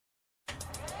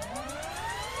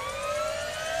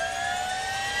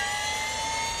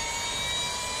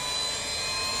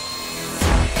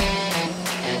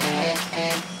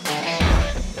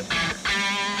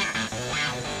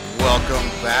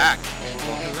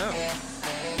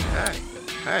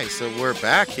Hi, so we're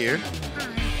back here.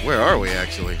 Where are we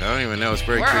actually? I don't even know. It's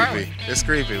very Where are creepy. It's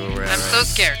creepy where we're at. I'm so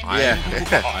scared. Yeah.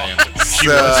 I am. She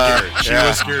So, was scared. She yeah.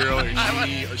 was scared earlier.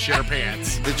 She shit her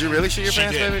pants. Did you really shit your She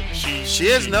pants, did. baby? She She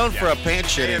is known for a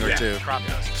pants shitting or yeah, two. crop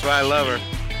dust. That's why I love her.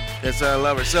 That's why I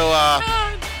love her. So,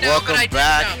 No, welcome but I did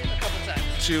back know a couple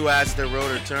times. to As the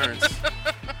Rotor Turns.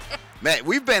 Man,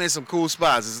 we've been in some cool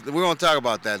spots. We're going to talk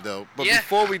about that, though. But Yeah.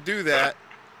 before we do that,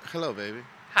 hello, baby.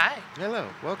 Hi, Hello.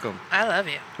 Welcome. I love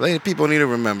you. Lady, people need to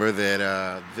remember that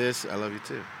I love you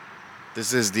too.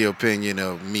 This is the opinion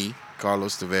of me,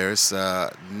 Carlos Tavares,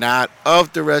 not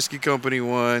of the Rescue Company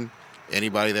One,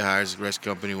 anybody that hires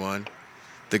Rescue Company One,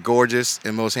 the gorgeous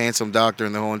and most handsome doctor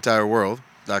in the whole entire world,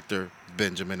 Dr.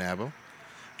 Benjamin Abel.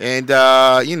 And,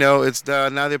 it's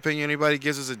not the opinion anybody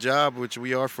gives us a job, which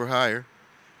we are for hire.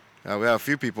 We have a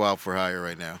few people out for hire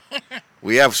right now.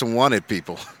 We have some wanted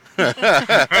people. So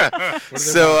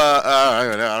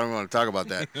I don't want to talk about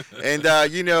that. And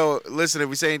listen, if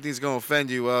we say anything's gonna offend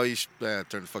you, well, you should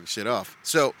turn the fucking shit off.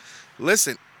 So,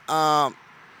 listen,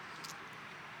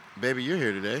 baby, you're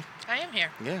here today. I am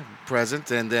here. Yeah, present,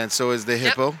 and then so is the Yep.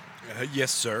 hippo.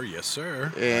 Yes, sir. Yes,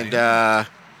 sir. And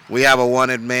we have a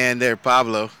wanted man there,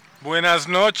 Pablo. Buenas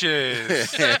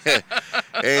noches.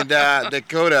 And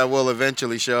Dakota will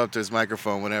eventually show up to his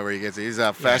microphone whenever he gets it. He's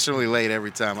fashionably late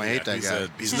every time. I hate that guy.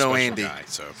 He's a no special Andy. Guy,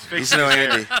 so. He's no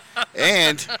Andy.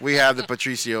 And we have the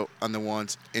Patricio on the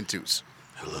ones and twos.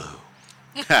 Hello.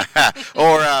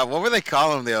 Or what were they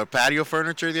calling them? The patio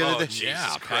furniture the other day?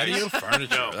 Yeah, Christ. patio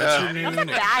furniture. No. That's your new That's a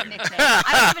nickname. bad nickname.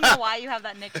 I don't even know why you have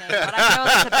that nickname, but I know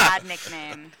that's a bad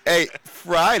nickname. Hey,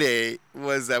 Friday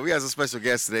was we got some special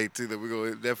guests today too that we're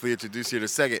gonna definitely introduce here in a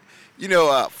second.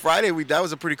 Friday that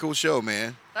was a pretty cool show,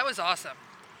 man. That was awesome.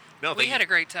 No, We thank had you. a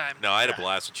great time. No, I had a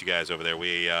blast with you guys over there.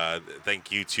 We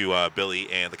thank you to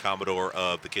Billy and the Commodore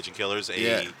of the Kitchen Killers,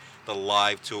 the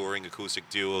live touring acoustic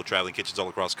duo traveling kitchens all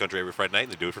across the country every Friday night,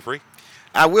 and they do it for free.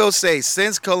 I will say,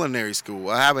 since culinary school,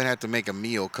 I haven't had to make a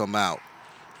meal come out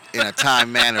in a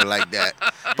time manner like that.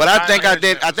 But I think I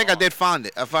did. I think I did find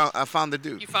it. I found the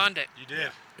dude. You found it. You did.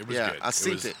 It was Yeah, good. I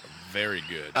seen was it. Very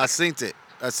good. I seen it.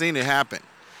 I seen it happen.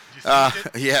 You seen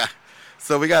it? Yeah.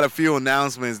 So we got a few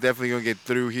announcements. Definitely gonna get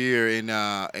through here and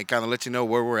kind of let you know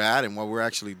where we're at and what we're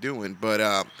actually doing.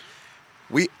 But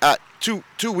we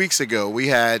 2 weeks ago we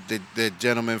had the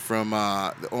gentleman from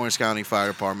the Orange County Fire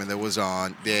Department that was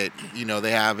on. That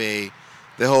they have the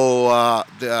whole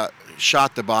the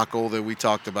shot debacle that we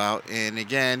talked about. And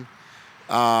again,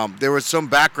 there was some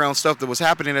background stuff that was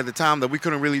happening at the time that we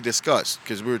couldn't really discuss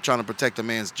because we were trying to protect the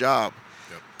man's job.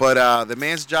 But the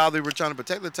man's job they were trying to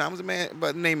protect at the time was a man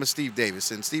by the name of Steve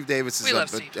Davis. And Steve Davis is We love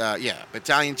Steve.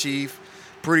 battalion chief,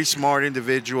 pretty smart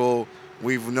individual.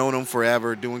 We've known him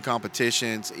forever, doing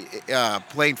competitions,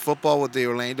 playing football with the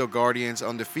Orlando Guardians,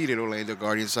 undefeated Orlando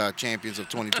Guardians, champions of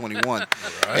 2021.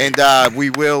 And we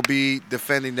will be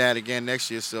defending that again next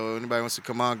year. So anybody wants to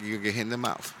come on, you can get hit in the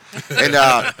mouth.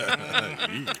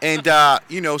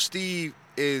 And Steve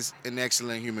is an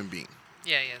excellent human being.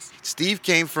 Yeah, yes. Steve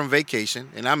came from vacation,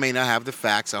 and I may not have the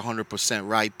facts 100%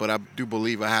 right, but I do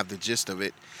believe I have the gist of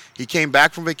it. He came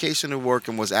back from vacation to work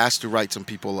and was asked to write some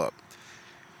people up.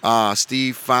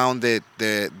 Steve found that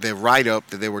the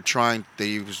write-up that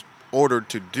he was ordered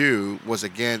to do was,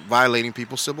 again, violating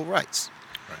people's civil rights.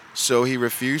 Right. So he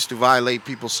refused to violate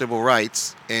people's civil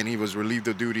rights, and he was relieved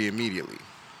of duty immediately.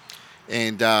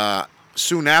 And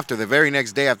soon after, the very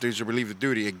next day after he was relieved of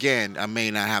duty, again, I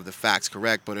may not have the facts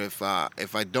correct, but if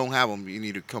I don't have them, you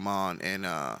need to come on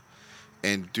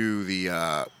and do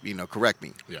the correct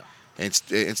me. Yeah. And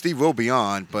Steve will be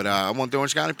on, but I want the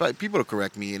Orange County people to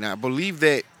correct me. And I believe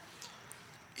that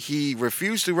he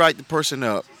refused to write the person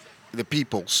up,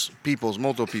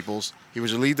 multiple peoples. He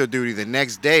was relieved of duty. The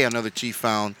next day, another chief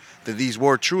found that these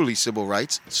were truly civil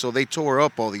rights, so they tore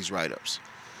up all these write-ups.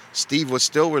 Steve was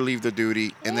still relieved of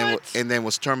duty, and then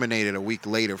was terminated a week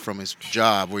later from his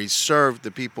job, where he served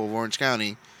the people of Orange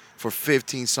County for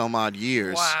 15 some odd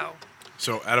years. Wow.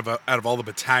 So out of all the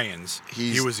battalions,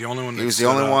 he was the only one. He was the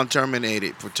only one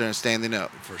terminated for standing up.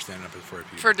 For standing up for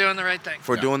people. For doing the right thing.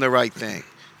 For doing the right thing.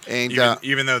 And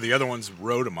even though the other ones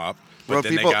wrote him up, but Wrote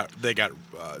then people- they got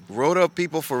wrote up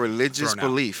people for religious thrown out.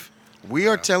 belief. We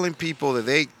are telling people that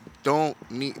they don't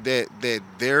need that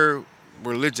their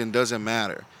religion doesn't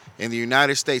matter. In the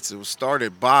United States, it was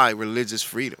started by religious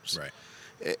freedoms. right.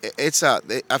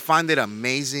 I find it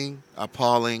amazing,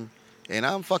 appalling, and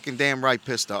I'm fucking damn right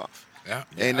pissed off. Yeah,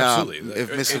 And absolutely. if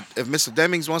Mr.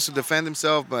 Demings wants to defend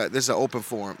himself, but this is an open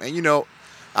forum. And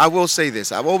I will say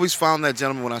this: I've always found that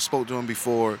gentleman when I spoke to him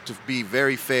before to be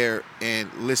very fair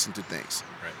and listen to things.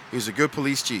 Right. He was a good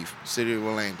police chief, city of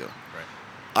Orlando. Right.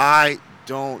 I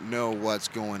don't know what's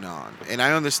going on. And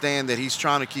I understand that he's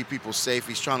trying to keep people safe.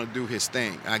 He's trying to do his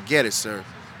thing. I get it, sir.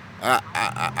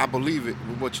 I believe it,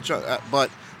 what you're trying, but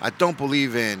I don't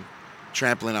believe in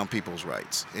trampling on people's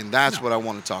rights. And that's what I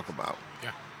want to talk about.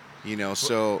 Yeah. You know,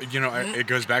 so. You know, it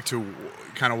goes back to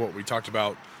kind of what we talked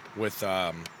about with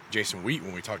Jason Wheat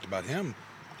when we talked about him,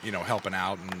 you know, helping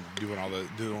out and doing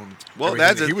everything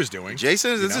that he was doing.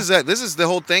 Jason, this is the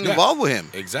whole thing involved with him.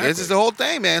 Exactly. This is the whole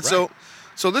thing, man. Right.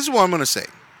 So this is what I'm going to say.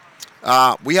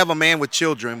 We have a man with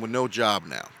children with no job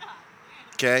now.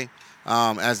 Okay?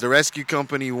 As the Rescue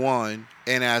Company 1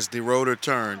 and as the road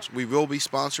returns, we will be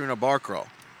sponsoring a bar crawl.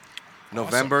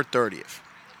 November 30th.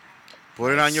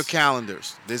 Put it on your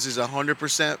calendars. This is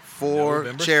 100% for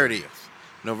November charity. 30th.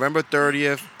 November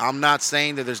 30th. I'm not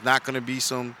saying that there's not going to be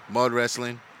some mud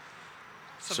wrestling.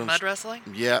 Some mud wrestling?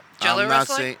 Yeah. Jello I'm not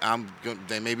wrestling? saying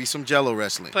there may be some Jello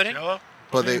wrestling. Pudding?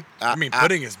 But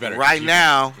pudding is better. Right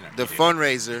now, you know, the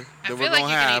fundraiser I that feel we're like going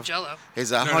to you can eat have Jello.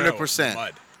 is No, 100%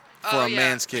 mud. for a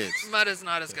man's kids. Mud is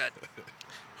not as good.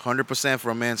 100%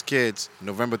 for a man's kids.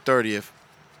 November 30th,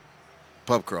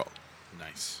 pub crawl.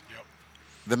 Nice. Yep.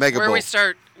 The Mega Where Bowl. we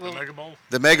start. Mega Bowl.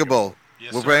 The Mega Bowl.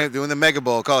 Yes, We're sir. doing the Mega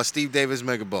Bowl. Call it Steve Davis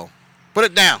Mega Bowl. Put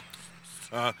it down.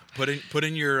 Put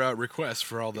in your request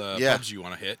for all the Yeah. pubs you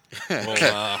want to hit. We'll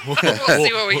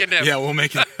see what we can do. Yeah, we'll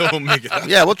make it. We'll make it.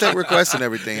 Yeah, we'll take requests and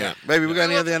everything. Yeah. Baby, we got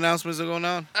any other announcements that are going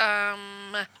on?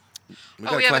 We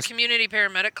got a have class- a community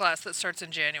paramedic class that starts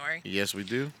in January. Yes, we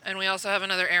do. And we also have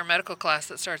another air medical class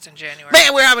that starts in January.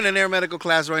 Man, we're having an air medical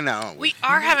class right now, aren't we? We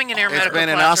are having an air It's medical been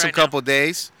class an awesome right now. couple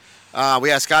days. We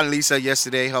had Scott and Lisa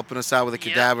yesterday helping us out with the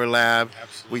Yep. cadaver lab.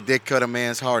 Absolutely. We did cut a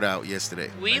man's heart out yesterday.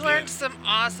 We learned some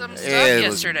awesome stuff It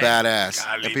yesterday. was badass.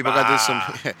 Caliba. And people got to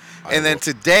do some. And then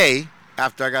today,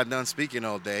 after I got done speaking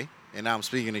all day, and now I'm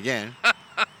speaking again,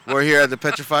 we're here at the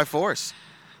Petrified Forest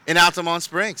in Altamont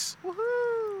Springs.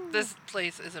 This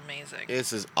place is amazing.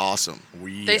 This is awesome.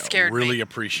 We They scared really me. Did they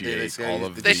appreciate scare all you?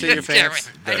 of Did the they shit your Scare me. pants?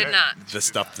 I did not. the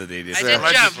stuff that they did. I did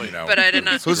Allegedly. jump, but I did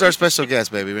not. Who's our special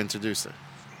guest, baby? Introduce her.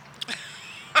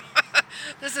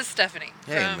 This is Stephanie.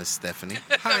 Hey, from, Miss Stephanie.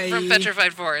 from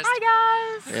Petrified Forest.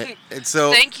 Hi guys. And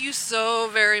so, Thank you so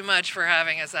very much for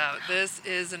having us out. This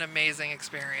is an amazing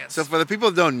experience. so for the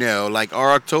people that don't know, like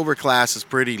our October class is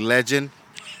pretty legend.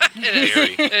 It is.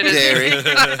 Gary. It is. Jerry.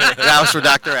 That was for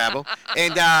Dr. Abel.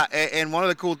 And one of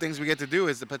the cool things we get to do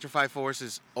is the Petrified Forest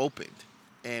is opened.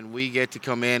 And we get to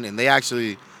come in, and they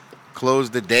actually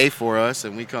close the day for us.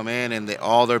 And we come in, and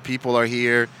all their people are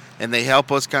here. And they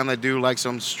help us kind of do like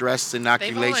some stress They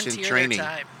inoculation volunteer training. their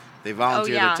time. They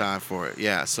volunteer yeah. their time for it.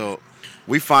 Yeah. So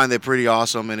we find it pretty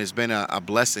awesome, and it's been a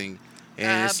blessing.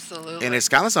 And Absolutely. It's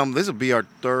kind of something. This will be our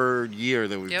third year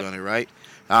that we've Yep. done it, right?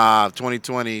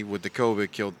 2020 with the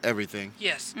COVID killed everything,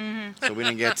 Yes. so we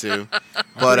didn't get to.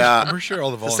 But I'm sure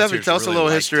all the so volunteers. Stephanie, tell us a really little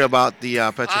liked history about the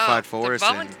Petrified the Forest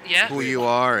and yeah. who you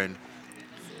are, and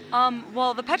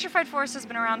Well, the Petrified Forest has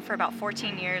been around for about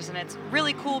 14 years, and it's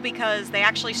really cool because they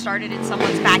actually started in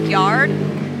someone's backyard.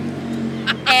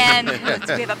 And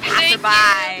we have a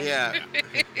passerby. yeah,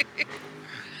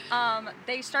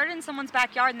 They started in someone's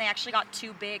backyard, and they actually got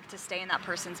too big to stay in that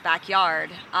person's backyard.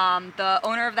 The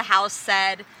owner of the house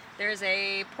said, "There's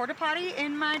a porta potty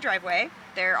in my driveway.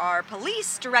 There are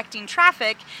police directing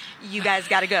traffic. You guys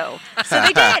got to go." So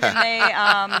they did,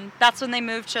 and that's when they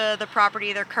moved to the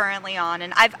property they're currently on.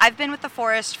 And I've been with the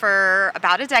forest for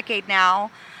about a decade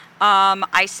now.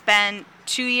 I spent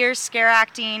 2 years scare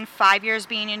acting, 5 years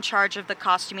being in charge of the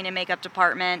costuming and makeup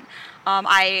department.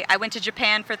 I went to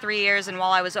Japan for 3 years, and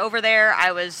while I was over there,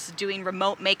 I was doing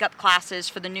remote makeup classes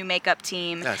for the new makeup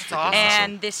team. that's freaking awesome.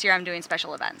 And this year I'm doing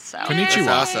special events. So Konnichiwa.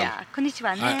 That's awesome. Yeah,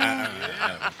 konnichiwa.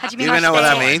 Hajime You even know what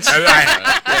that mashite. means?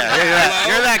 Yeah,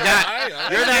 you're that guy.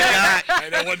 You're that guy. I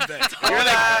know one thing.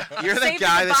 You're the Save the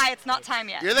guy goodbye. that It's not time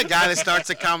yet. you're the guy that starts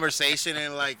a conversation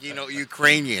in like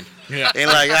Ukrainian, Yeah. and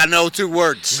like I know 2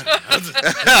 words.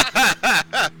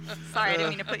 Sorry, I didn't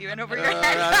mean to put you in over your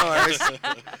head. No worries.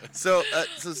 So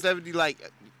Stephanie, like,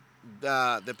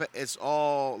 it's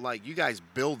all like you guys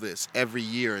build this every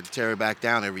year and tear it back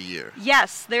down every year.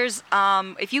 Yes, there's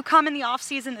if you come in the off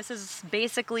season, this is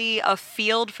basically a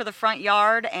field for the front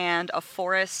yard and a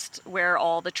forest where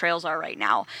all the trails are right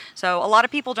now. So a lot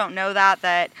of people don't know that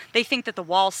they think that the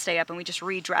walls stay up and we just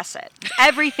redress it.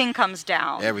 Everything comes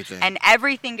down. Everything. And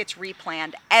everything gets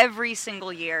replanned every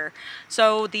single year.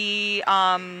 So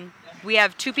we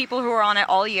have 2 people who are on it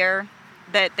all year,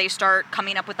 that they start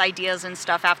coming up with ideas and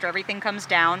stuff after everything comes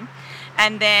down.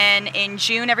 And then in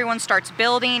June, everyone starts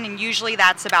building, and usually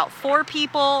that's about 4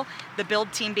 people. The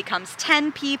build team becomes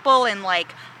 10 people in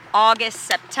like August,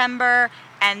 September.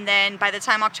 And then by the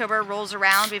time October rolls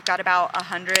around, we've got about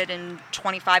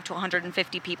 125 to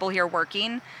 150 people here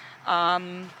working.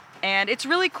 And it's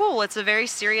really cool. It's a very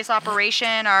serious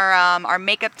operation. Our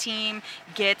makeup team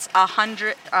gets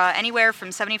anywhere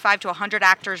from 75 to 100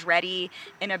 actors ready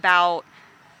in about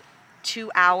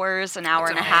 2 hours, an hour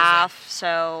and a half.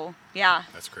 So, yeah.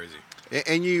 That's crazy.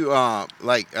 And you,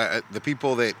 the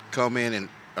people that come in and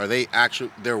are they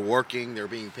actually, they're working, they're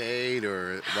being paid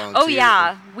or volunteer? Oh,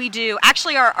 yeah, we do.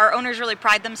 Actually, our owners really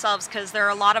pride themselves because there are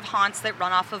a lot of haunts that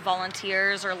run off of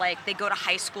volunteers or like they go to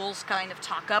high schools kind of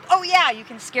talk up, oh yeah, you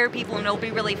can scare people and it'll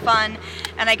be really fun.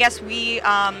 And I guess we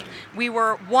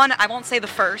were one, I won't say the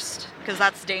first because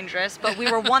that's dangerous, but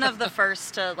we were one of the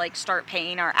first to like start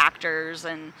paying our actors.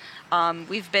 And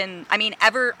we've been,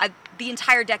 the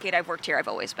entire decade I've worked here, I've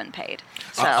always been paid.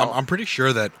 So I'm pretty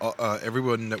sure that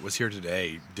everyone that was here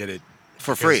today did it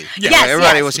for free. Yeah, yes,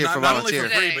 everybody yes. was here for volunteer.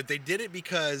 Not only for free, but they did it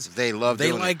because they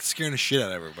like scaring the shit out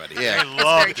of everybody. Yeah, They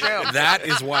love very it. true. That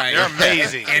is why They're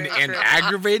amazing. and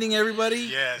aggravating everybody.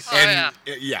 Yes. Oh, And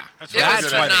yeah. That's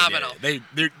that's why phenomenal.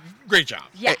 they're great job.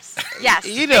 Yes, yes.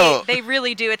 You know- they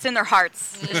really do. It's in their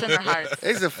hearts. It's in their hearts.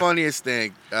 It's the funniest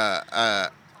thing.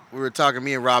 We were talking,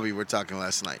 me and Robbie were talking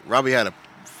last night. Robbie had a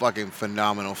fucking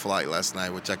phenomenal flight last night,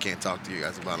 which I can't talk to you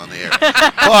guys about on the air.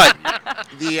 But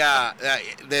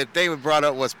the thing we brought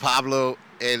up was Pablo,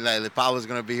 and Pablo's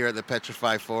going to be here at the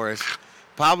Petrified Forest.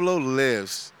 Pablo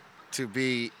lives to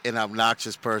be an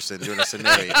obnoxious person during a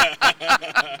scenario.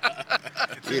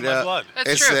 It's in my blood.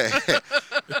 That's true.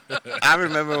 I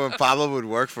remember when Pablo would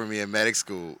work for me in medic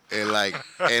school, and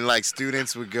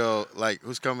students would go like,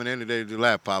 "Who's coming in today to do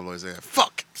lab?" Pablo is there.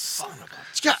 Fuck, son of a,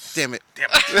 God damn it!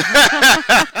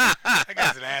 That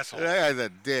guy's an asshole. That guy's a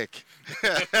dick.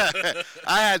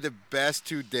 I had the best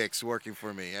two dicks working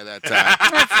for me at that time.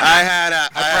 I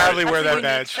Proudly wear that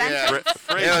That's badge. really Yeah.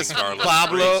 Phrasing, It was Carlos,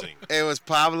 Pablo. phrasing. It was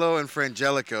Pablo and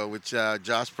Frangelico, which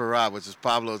Josh Parad, which is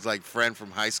Pablo's like friend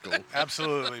from high school.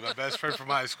 Absolutely. My best friend from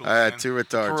high school. I had man. two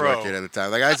retards Pro. working at the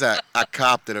time. The guy's a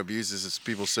cop that abuses his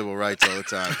people's civil rights all the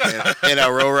time in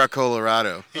Aurora,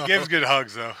 Colorado. He gives good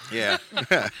hugs, though. Yeah.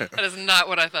 That is not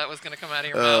what I thought was going to come out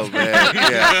of your Oh mouth. man.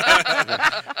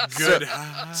 Yeah. Good.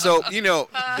 So the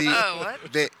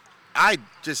what?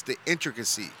 the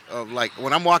intricacy of like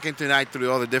when I'm walking tonight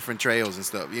through all the different trails and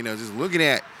stuff, just looking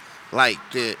at like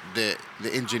the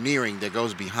engineering that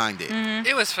goes behind it.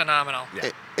 It was phenomenal.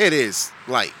 It is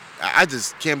like I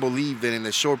just can't believe that in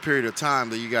the short period of time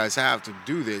that you guys have to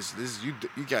do this.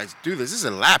 You guys do this. This is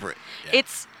elaborate.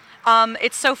 It's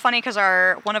so funny because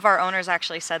one of our owners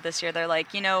actually said this year, they're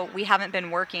like, we haven't been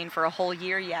working for a whole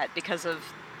year yet because of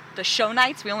the show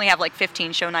nights. We only have like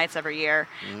 15 show nights every year,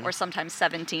 or sometimes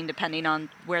 17 depending on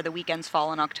where the weekends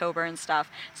fall in October and stuff.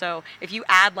 So if you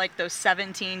add like those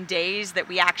 17 days that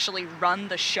we actually run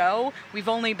the show, we've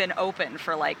only been open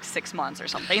for like 6 months or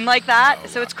something like that.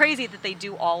 So it's crazy that they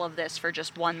do all of this for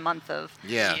just 1 month of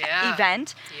Yeah.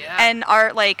 event. Yeah. And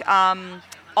our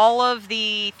all of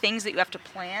the things that you have to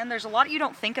plan, there's a lot you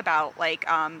don't think about, like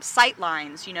sight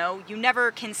lines. You never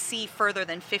can see further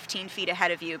than 15 feet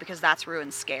ahead of you because that's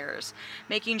ruin scares.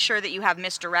 Making sure that you have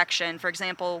misdirection. For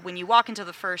example, when you walk into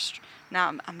the first,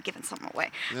 now I'm giving something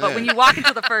away, but when you walk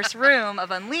into the first room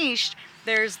of Unleashed,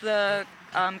 there's the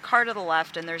car to the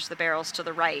left and there's the barrels to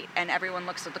the right, and everyone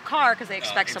looks at the car because they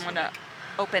expect someone to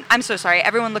open. I'm so sorry.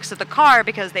 Everyone looks at the car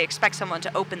because they expect someone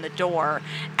to open the door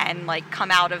and like come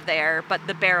out of there. But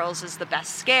the barrels is the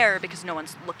best scare because no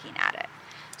one's looking at it.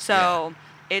 So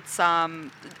it's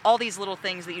all these little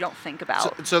things that you don't think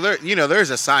about. So there's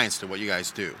a science to what you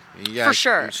guys do. You guys, For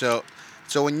sure.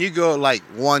 So when you go like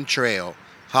one trail,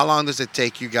 how long does it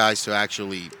take you guys to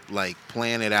actually like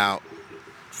plan it out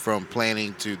from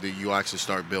planning to you actually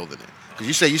start building it? Because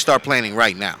you say you start planning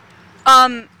right now.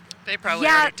 They probably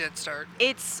Yeah. already did start.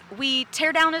 We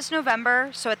tear down is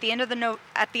November, so at the end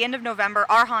of November,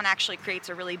 our haunt actually creates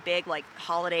a really big like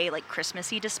holiday, like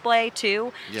Christmassy display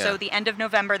too. Yeah. So the end of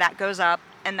November that goes up,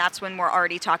 and that's when we're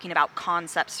already talking about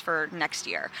concepts for next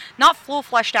year. Not full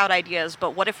fleshed out ideas,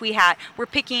 but what if we're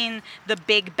picking the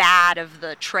big bad of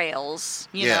the trails,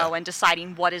 and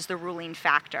deciding what is the ruling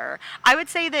factor. I would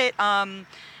say that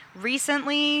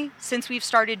recently, since we've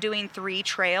started doing 3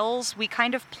 trails, we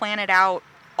kind of plan it out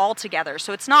all together.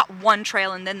 So it's not one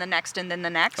trail and then the next and then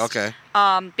the next. Okay.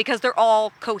 Because they're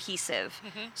all cohesive.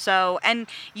 So, and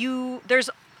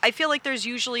I feel like there's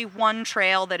usually one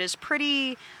trail that is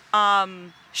pretty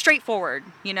straightforward,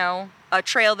 a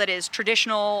trail that is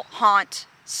traditional haunt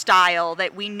style,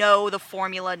 that we know the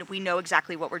formula and we know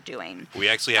exactly what we're doing. We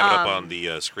actually have it up on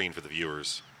the screen for the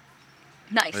viewers.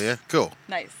 Nice. Oh, yeah. Cool.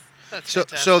 Nice. That's So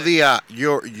fantastic. the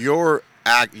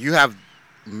you have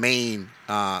main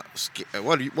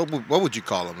what would you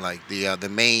call them? Like the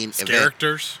main event,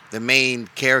 Characters. the main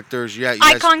characters. Yeah,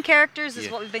 Icon characters is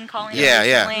Yeah. what we've been calling Yeah, it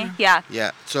yeah. recently. Yeah.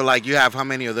 Yeah. So like you have how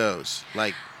many of those?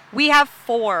 Like We have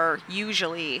 4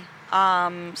 usually.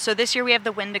 So this year we have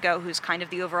the Wendigo, who's kind of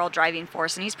the overall driving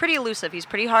force, and he's pretty elusive. He's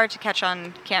pretty hard to catch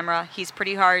on camera. He's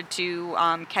pretty hard to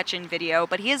catch in video,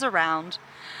 but he is around.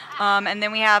 And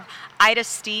then we have Ida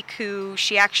Steek, who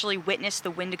she actually witnessed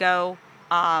the Wendigo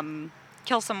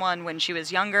kill someone when she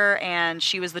was younger, and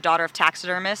she was the daughter of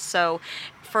taxidermists. So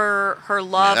for her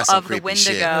love that's some of the creepy shit.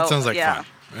 Wendigo, That sounds like yeah.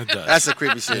 fun. It does. that's a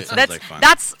creepy shit. Sounds That's like fun.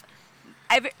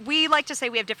 we like to say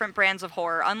we have different brands of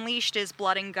horror. Unleashed is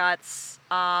blood and guts.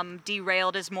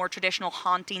 Derailed is more traditional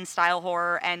haunting style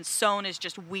horror, and Sown is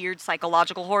just weird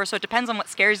psychological horror. So it depends on what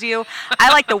scares you.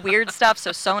 I like the weird stuff,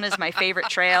 so Sown is my favorite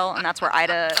trail, and that's where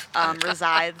Ida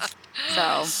resides. So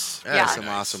That's yeah, some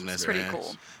awesomeness, it's pretty man.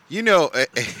 cool. You know,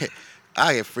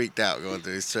 I get freaked out going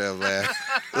through this trail, man.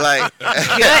 Like,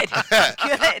 Good,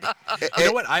 good. You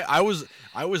know what? I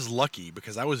was lucky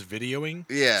because I was videoing.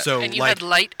 Yeah. So And you like, had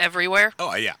light everywhere.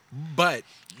 oh yeah, but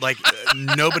like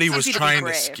nobody was easy to be trying to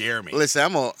brave. scare me. listen,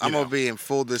 I'm gonna know. be in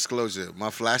full disclosure. My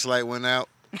flashlight went out.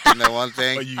 You know one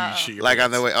thing? Oh, you shit your Like on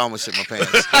pants. the way, I almost shit my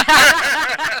pants.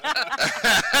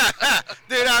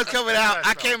 Dude, I was coming out.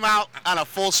 I came out on a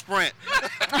full sprint.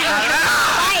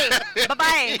 Bye,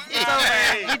 bye.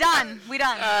 It's over. We done. We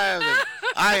done.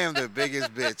 I am the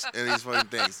biggest bitch in these fucking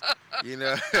things. You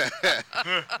know?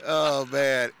 Oh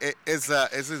man, it's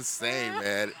insane,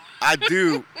 man. I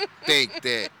do think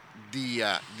that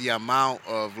the amount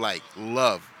of like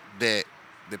love that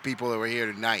the people that were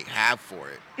here tonight have for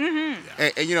it.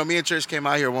 Mm-hmm. And you know, me and Trish came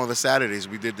out here one of the Saturdays.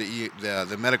 We did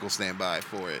the medical standby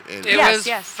for it. And It Yes, was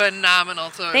yes.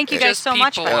 phenomenal. So Thank you guys just so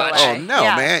much, people by the watching. way. Oh no,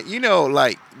 Yeah. man! You know,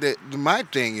 like my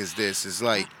thing is this: is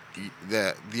like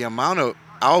the amount of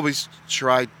I always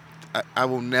try. I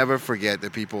will never forget the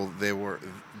people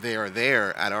they are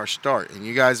there at our start, and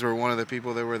you guys were one of the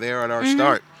people that were there at our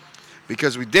start,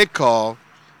 because we did call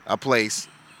a place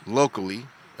locally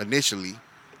initially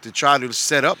to try to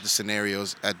set up the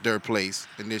scenarios at their place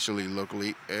initially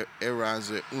locally.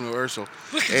 Around Uno Urso,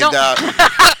 and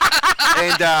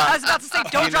I was about to say,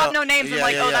 don't you drop know, no names. yeah, I'm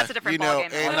like, yeah, oh, yeah. that's a different you know,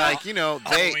 ballgame. and like you know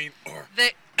Halloween or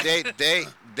they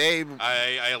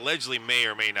I allegedly may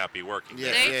or may not be working.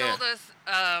 Yeah. They told us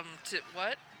to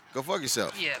what? go fuck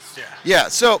yourself. Yes. Yeah,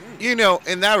 so you know,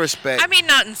 in that respect, I mean,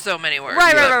 not in so many words.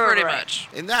 Right, but right, right, pretty right. much.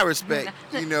 in that respect,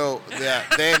 you know,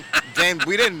 that then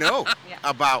we didn't know Yeah.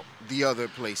 about the other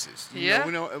places. You Yeah.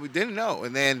 know, we didn't know,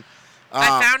 and then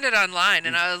I found it online,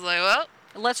 and I was like, well,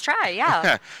 Let's try.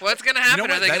 Yeah. what's going to happen?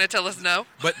 what? Are they That- going to tell us no?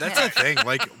 But that's the thing.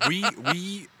 Like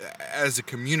we as a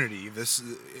community, this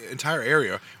entire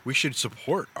area, we should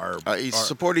support our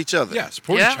support each other. yeah,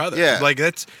 support Yeah. each other. Yeah. Like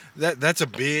that's a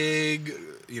big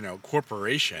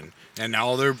corporation, and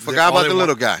now they're Forgot all about they the want-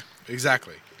 little guy.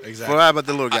 Exactly. Forgot about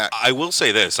the little guy. I will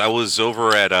say this: I was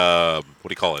over at what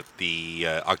do you call it? The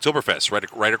Oktoberfest,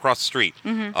 right across the street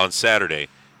on Saturday,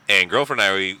 and girlfriend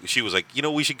and I, she was like,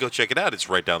 we should go check it out. It's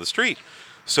right down the street.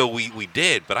 So we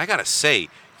did, but I gotta say,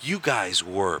 you guys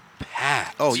were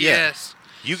packed. Oh yeah. Yes.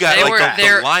 You got They like were the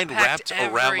there line packed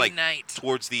wrapped around every like night.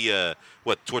 towards the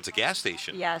towards the gas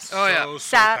station. Yes. Oh, yeah. So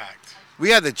Sat- packed. We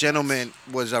had the gentleman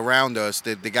was around us,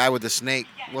 the guy with the snake.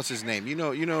 What's his name? You know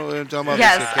what I'm talking about?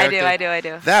 Yes, The I do. character? I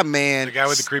do. That man. The guy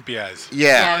with the creepy eyes. Yeah,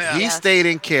 Yes, he yes. stayed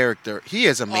in character. He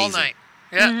is All amazing. night.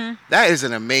 Yeah. Mm-hmm. That is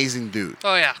an amazing dude.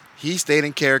 Oh, yeah. He stayed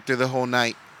in character the whole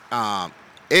night.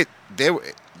 Is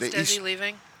he Desi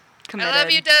leaving? Committed. I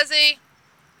love you, Desi.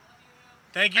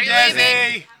 Thank Are you, you Desi.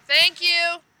 leaving? Thank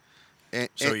you. and-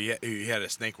 So he had a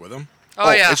snake with him. Oh,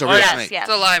 yeah. it's a real Yes, snake. yes.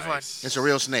 It's a live one. It's a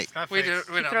real snake. We don't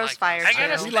throws like fire, that. too. I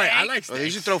got a snake. I like Oh, you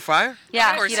snakes. should throw fire?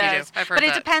 Yeah, Of course he you do. does. I've heard But it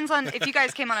that. depends on if you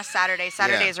guys came on a Saturday.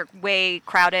 Saturdays are way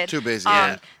crowded. Too busy,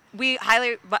 yeah. We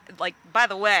highly, by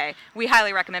the way, we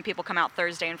highly recommend people come out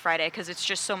Thursday and Friday because it's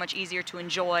just so much easier to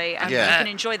enjoy. And Yeah. You can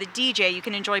enjoy the DJ. You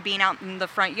can enjoy being out in the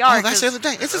front yard. Oh, that's the 'cause- other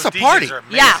thing. This is Those a party. DJs are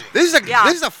Yeah. amazing. This is a Yeah.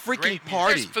 freaking Great music.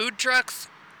 party. There's food trucks.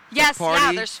 Yes, yeah.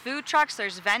 party. There's food trucks.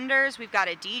 There's vendors. We've got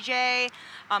a DJ.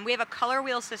 We have a color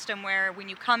wheel system where when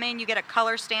you come in, you get a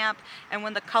color stamp, and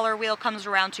when the color wheel comes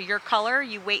around to your color,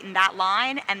 you wait in that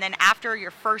line, and then after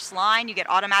your first line, you get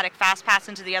automatic fast pass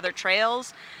into the other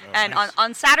trails. And nice.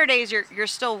 on Saturdays, you're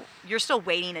still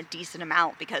waiting a decent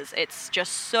amount because it's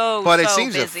just so. But it so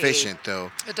seems busy. efficient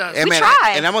though. It does. And We man,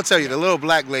 try. and I'm gonna tell you, the little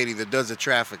black lady that does the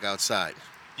traffic outside.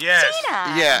 Yes.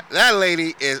 Tina. Yeah, that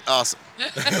lady is awesome.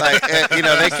 Like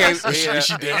they came. Is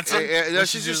she dancing? no, When she's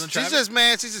she's doing just, traffic?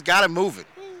 man, she just got it moving.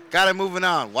 got it moving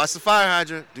on. Watch the fire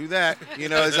hydrant. Do that. You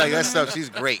know, it's like that stuff. She's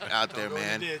great out there,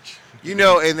 man. You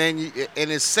know, and then and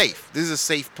it's safe. This is a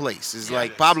safe place. It's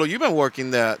like, Pablo, you've been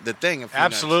working the thing.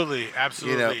 Absolutely.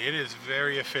 You know? It is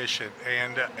very efficient,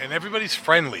 and everybody's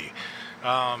friendly.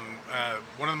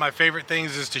 One of my favorite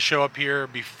things is to show up here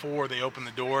before they open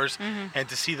the doors and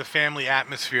to see the family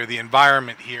atmosphere, the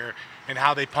environment here, and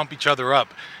how they pump each other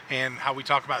up, and how we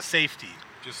talk about safety,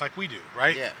 just like we do,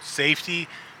 right? Yeah. Safety.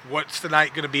 What's the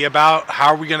night going to be about? How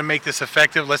are we going to make this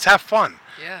effective? Let's have fun.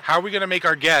 Yeah. How are we going to make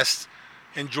our guests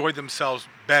enjoy themselves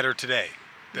better today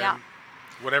than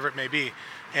whatever it may be?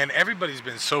 And everybody's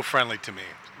been so friendly to me.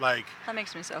 Like, That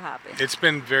makes me so happy. it's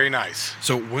been very nice.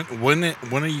 So when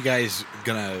are you guys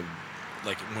gonna,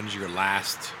 like, when is your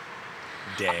last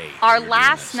day? Our you're doing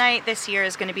last this? night this year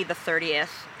is going to be the 30th.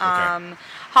 Okay.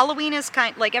 Halloween is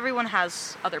like everyone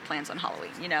has other plans on Halloween,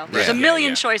 you know. There's Yeah. a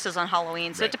million Yeah. choices on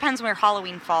Halloween, so Right. it depends where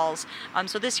Halloween falls.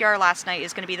 So this year our last night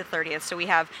is going to be the 30th. So we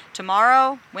have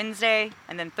tomorrow, Wednesday,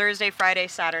 and then Thursday, Friday,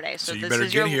 Saturday. So you this better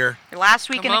is get your here. last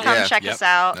weekend Come to on. come Yeah. check Yep. us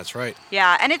out. That's right.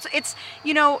 Yeah, and it's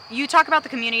you know, you talk about the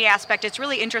community aspect. It's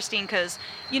really interesting because,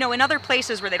 you know, in other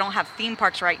places where they don't have theme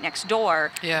parks right next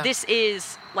door, Yeah. this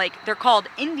is like, they're called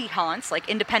indie haunts, like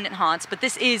independent haunts, but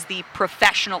this is the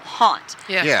professional haunt.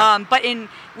 Yeah. Yeah. But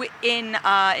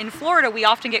in Florida, we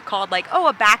often get called like, oh,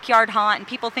 a backyard haunt, and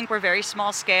people think we're very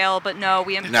small scale, but no,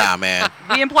 we Nah, man.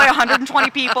 we employ 120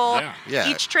 people. Yeah. Yeah.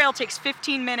 Each trail takes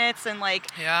 15 minutes, and like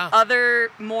Yeah.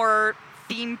 other more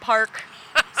theme park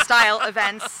style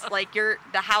events, like the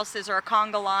houses are a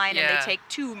conga line, and Yeah. they take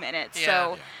 2 minutes.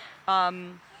 Yeah. So,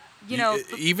 you know,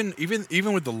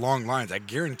 even with the long lines, I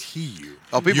guarantee you.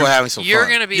 Oh, people are having some You're fun.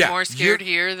 going to be Yeah, more scared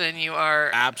you're- here than you are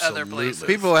other Absolutely. places.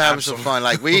 People are having some fun.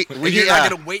 Like we You're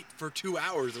not gonna wait for 2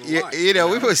 hours in line. you know,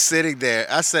 we were sitting there.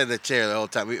 I sat in the chair the whole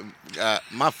time.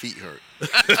 My feet hurt.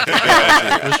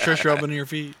 Was Trish rubbing your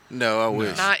feet? No, I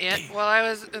wish. Not yet. Well, I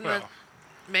was in the Well.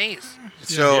 maze.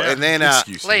 So Yeah. and then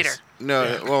Excuses. Later.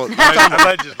 no, well,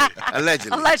 Allegedly.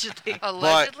 allegedly. allegedly.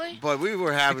 Allegedly? But we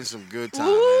were having some good time.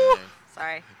 Woo! Man.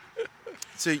 Sorry.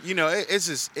 So you know, it's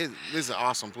just this is an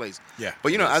awesome place. Yeah,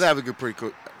 But you know, it I is. have a good, pretty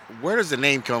cool. Where does the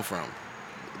name come from?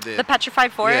 The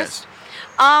Petrified Forest.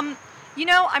 You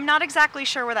know, I'm not exactly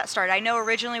sure where that started. I know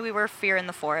originally we were Fear in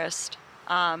the Forest.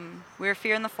 We were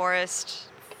Fear in the Forest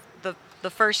the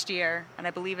first year, and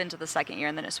I believe into the second year,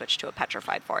 and then it switched to a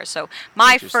Petrified Forest. So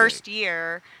my Interesting. first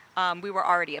year, we were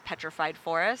already a Petrified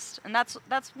Forest, and that's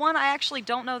one I actually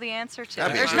don't know the answer to.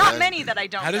 That'd be There's good. not many that I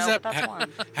don't How does know, that? but that's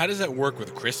one. How does that work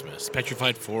with Christmas?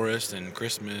 Petrified Forest and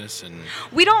Christmas and.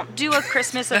 We don't do a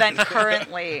Christmas event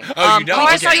currently. Oh, you don't?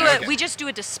 We just, Okay, do okay. we just do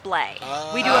a display.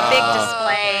 We do a big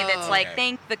display that's like, Okay.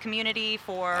 thank the community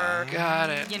for,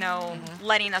 Got it. you know,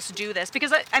 letting us do this.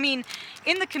 Because, I mean,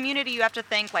 in the community, you have to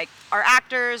think, like, our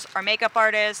actors, our makeup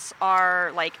artists,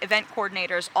 our, like, event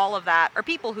coordinators, all of that are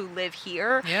people who live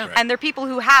here. Yeah. Right. And they're people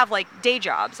who have, like, day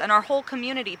jobs. And our whole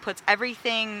community puts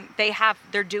everything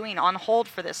they're doing on hold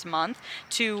for this month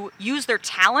to use their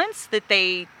talents that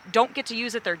they don't get to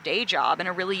use at their day job in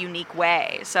a really unique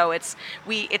way. So it's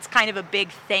kind of a big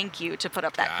thank you to put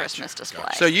up that Gotcha, Christmas display.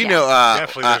 gotcha. So you Yeah. know,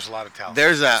 Definitely, there's a lot of talent.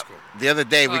 There's That's a cool. the other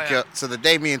day Oh, yeah. so the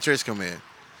day me and Trish come in,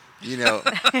 you know,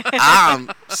 I'm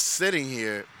sitting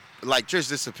here like Trish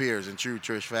disappears in true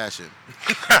Trish fashion,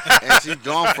 and she's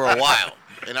gone for a while,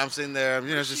 and I'm sitting there,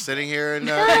 you know, just sitting here, and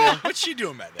What's she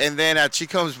doing back there? and then she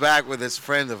comes back with this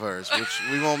friend of hers, which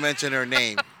we won't mention her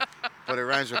name, but it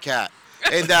rhymes with cat.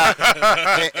 And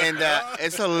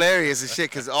it's hilarious as shit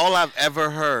because all I've ever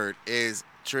heard is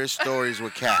Trish stories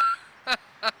with cat,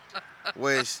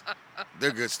 which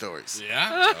they're good stories, Yeah.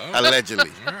 Oh,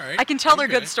 allegedly. all right. I can tell they're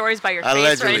Okay. good stories by your face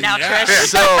Allegedly. right now, Yeah.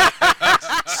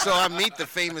 Trish. So I meet the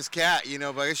famous cat, you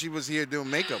know, but I guess she was here doing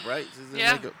makeup, right? She's doing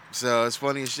Yeah. makeup. So it's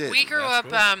funny as shit. We grew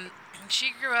That's up, cool.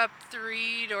 she grew up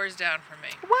 3 doors down from me.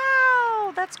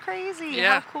 Wow, that's crazy.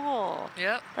 Yeah. How cool.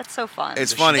 Yep. That's so fun.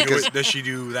 It's Does funny she do 'cause- it- does she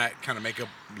do that kind of makeup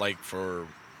like for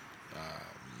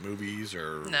movies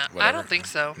or No, whatever? I don't think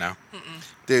so. No.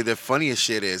 Dude, the funniest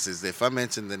shit is if I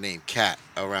mention the name Cat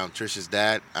around Trisha's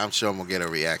dad, I'm sure I'm gonna get a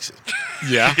reaction.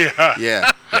 Yeah. Yeah.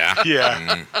 Yeah. Yeah.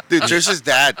 Yeah. Dude, Trisha's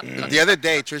dad, the other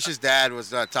day, Trisha's dad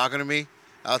was talking to me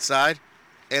outside,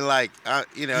 and like,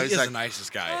 you know, He he's is like, the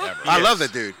nicest guy ever. I Yes. love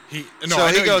that dude. He, no, so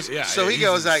I he know goes, yeah, so he he's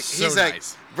goes like, so he's like,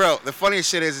 nice. bro, the funniest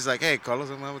shit is, he's like, hey, Carlos,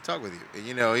 I'm gonna have a talk with you, and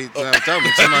you know, he's gonna talk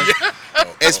with me.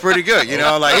 It's pretty good, you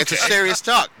know, like it's a serious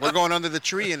talk. We're going under the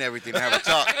tree and everything to have a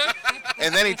talk,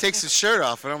 and then he takes his shirt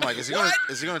off, and I'm like, is he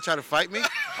gonna try to fight me?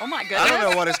 oh my I goodness.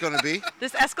 don't know what it's gonna be.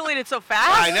 This escalated so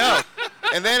fast. I know.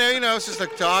 And then, you know, it's just a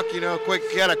talk, you know,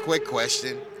 he had a quick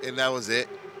question, and that was it.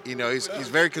 You know, he's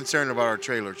very concerned about our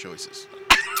trailer choices.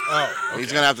 Oh, okay.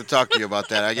 He's gonna have to talk to you about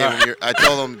that. I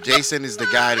told him Jason is the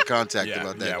guy to contact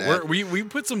about that. Yeah, we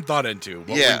put some thought into.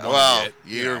 What Yeah, we well, get,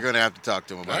 you're gonna have to talk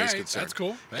to him about his All right, concern. that's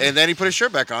cool. And then he put his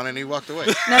shirt back on and he walked away.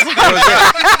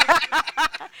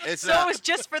 It's, So it was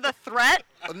just for the threat?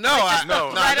 no, I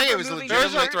threat think of it was removing There's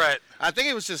legitimate. a threat. I think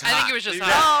it was just I hot. think it was just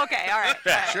hot. Oh, okay, all right.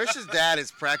 all right. Church's dad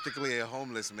is practically a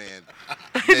homeless man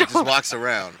that just walks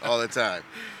around all the time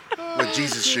with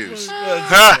Jesus shoes.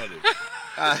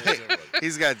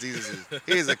 He's got Jesus shoes.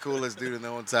 He is the coolest dude in the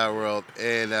whole entire world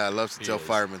and loves to tell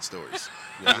fireman stories.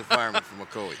 He's a fireman from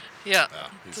McCoy. Yeah,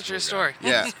 he's it's a a true cool story.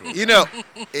 guy. Yeah, you know,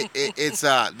 it's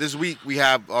this week we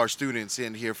have our students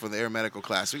in here from the air medical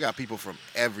class. We got people from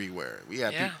everywhere. We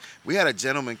have Yeah. we had a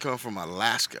gentleman come from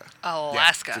Alaska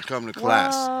Alaska. to come to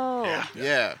class. Whoa.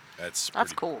 Yeah. That's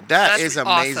Cool. That That's is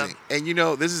amazing. awesome. And you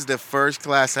know, this is the first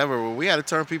class ever where we had to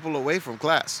turn people away from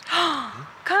class.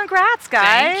 Congrats,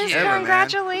 guys. Thank you. Yeah, man.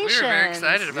 Congratulations. We were very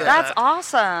excited about That's that.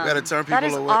 awesome. We had to turn people That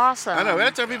is away. awesome. I know, we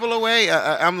had to turn people away.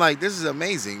 I'm like, this is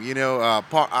amazing. You know,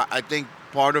 I think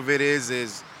part of it is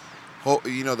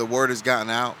you know, the word has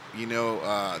gotten out. You know,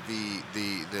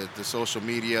 the social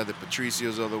media, the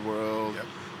Patricios of the world,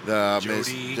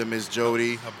 the Miss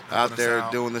Jody out there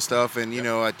doing the stuff, and you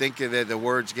know, I think that the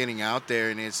word's getting out there,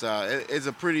 and it's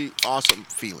a pretty awesome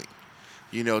feeling,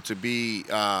 you know, to be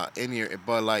in here.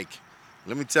 But like,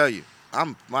 let me tell you,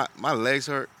 my legs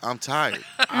hurt. I'm tired.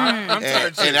 I'm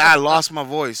tired too. And I lost my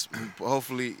voice.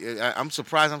 Hopefully, I'm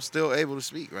surprised I'm still able to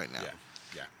speak right now. Yeah.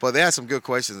 But they had some good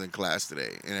questions in class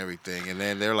today and everything. And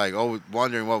then they're like,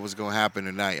 wondering what was going to happen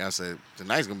tonight. I said,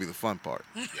 tonight's going to be the fun part.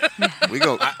 We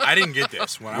go. I didn't get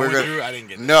this when I went through. I didn't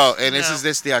get this. No, and this No.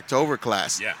 is the October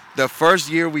class. Yeah. The first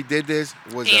year we did this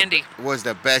was Andy. was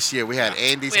the best year. We had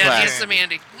Andy's We had class. handsome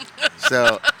Andy.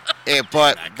 So,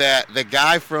 but the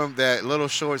guy from that little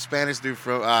short Spanish dude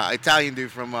from Italian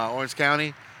dude from Orange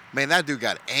County, man, that dude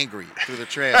got angry through the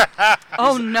trail.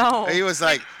 Oh, no. He was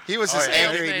just yeah.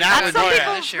 angry. That's Not That's with some me.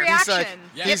 people's Sure. reaction.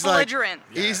 He's Get like- belligerent.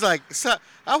 He's like,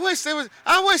 I wish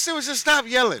it was just stop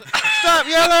yelling. Stop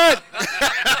yelling.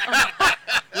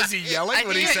 Was he yelling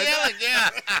when he said that? Yeah.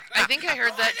 I think I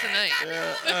heard that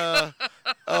tonight.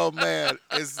 Oh man,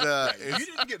 it's You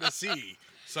didn't get to see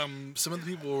some of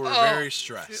the people were Oh. very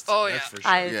stressed. Oh, That's yeah. for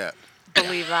sure. I yeah.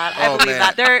 believe that. Oh, I believe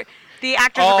man. that. The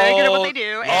actors are very good at what they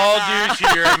do. All and, due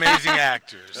to your amazing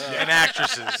actors and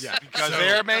actresses, Yeah. because So-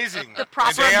 they're amazing. The proper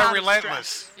and they amount are of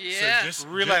relentless. Yeah. just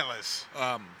Relentless.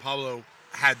 Pablo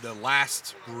had the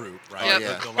last group, right? Yep.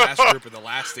 Yeah. The last group of the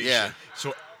last station. Yeah.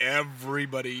 So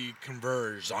everybody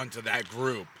converged onto that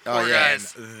group. Oh Poor yeah.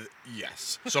 guys.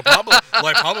 Yes. So Pablo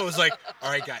was like, "All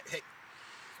right, guys, hey,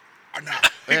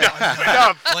 enough,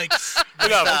 Enough. like,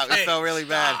 Stop. It felt really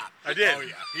bad. I did. Oh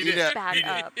yeah, he You did. know- Bad He did.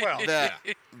 up.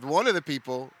 Well, One of the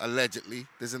people allegedly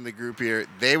that's in the group here,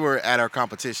 they were at our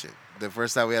competition. The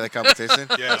first time we had a competition.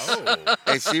 yes. Oh,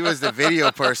 And she was the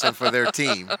video person for their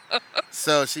team.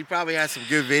 So she probably had some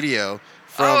good video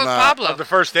from Pablo. Of the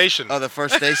first station. the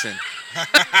first station.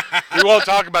 We won't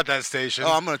talk about that station.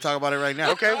 Oh, I'm going to talk about it right now.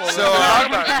 Okay, well, So, talk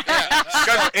about it.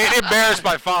 'Cause it embarrassed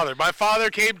my father. My father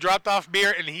came, dropped off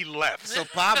beer, and he left. So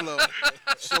Pablo,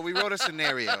 so we wrote a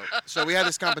scenario. So we had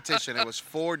this competition. It was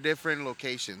 4 different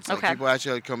locations. Like Okay. people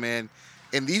actually come in,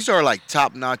 and these are like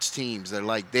top-notch teams. They're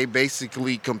like they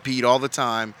basically compete all the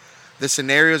time. The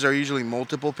scenarios are usually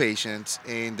multiple patients,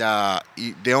 and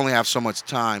they only have so much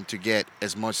time to get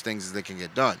as much things as they can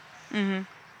get done.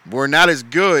 We're not as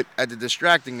good at the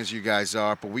distracting as you guys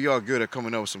are, but we are good at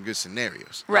coming up with some good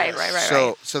scenarios. Right.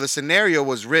 So the scenario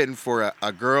was written for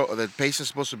a girl. The patient's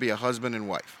supposed to be a husband and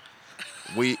wife.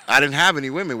 I didn't have any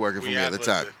women working for me at the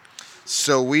time,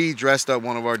 so we dressed up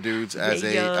one of our dudes as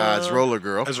as roller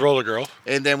girl, As Roller Girl.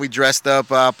 and then we dressed up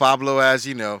Pablo as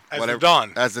As the whatever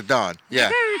Don. as the Don. Yeah.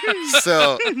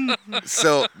 so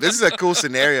this is a cool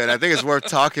scenario, and I think it's worth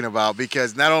talking about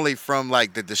because not only from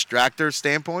like the distractor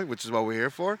standpoint, which is what we're here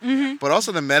for, but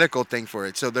also the medical thing for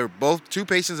it. So they're both 2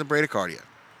 patients in bradycardia,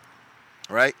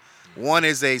 right? One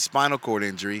is a spinal cord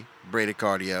injury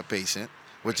bradycardia patient,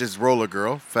 which is roller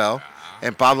girl, fell,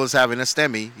 and Pablo's having a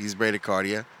STEMI. He's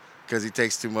bradycardia because he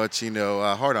takes too much,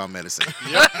 heart-on medicine.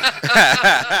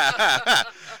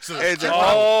 so And,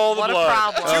 All the What a blood.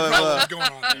 problem. All the blood. what's going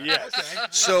on there? Yes. Okay.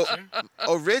 So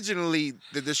originally,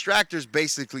 the distractor's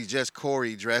basically just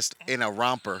Corey dressed in a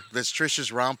romper. This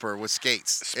Trisha's romper with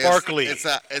skates. Sparkly. It's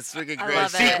freaking I great.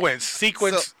 love it.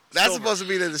 Sequence. So that's silver. supposed to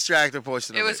be the distractor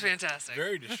portion It of was it. fantastic.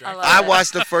 Very distracting. love I it.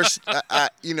 watched the first. I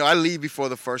leave before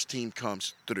the first team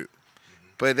comes through.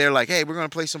 But they're like, hey, we're gonna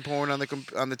play some porn on the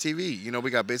TV. You know, we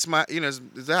got it's the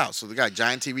house, so they got a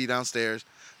giant TV downstairs.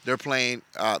 They're playing.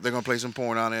 They're gonna play some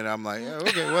porn on it. I'm like, yeah,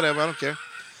 okay, whatever, I don't care.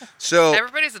 So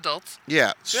everybody's adults.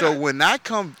 Yeah. So when I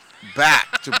come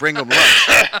back to bring them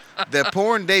lunch, the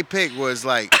porn they picked was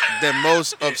like the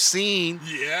most obscene.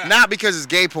 Yeah. Not because it's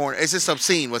gay porn. It's just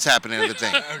obscene what's happening in the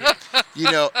thing.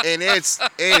 You know, and it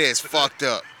is fucked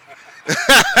up.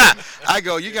 I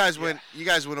go, you guys went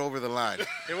over the line.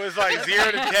 It was like 0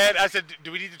 to 10. I said,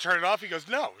 do we need to turn it off? He goes,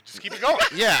 no, just keep it going.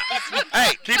 Yeah.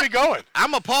 Hey, keep it going.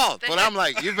 I'm appalled, but I'm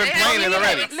like, you've been playing it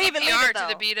already. Leave it to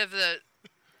the beat of the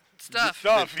stuff.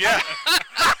 Yeah.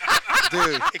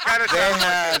 Dude, It kind of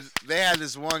they had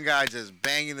this one guy just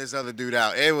banging this other dude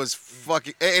out. It was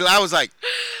fucking. I was like,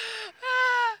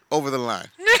 over the line.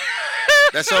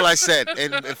 That's all I said.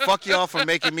 And fuck y'all for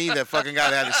making me the fucking guy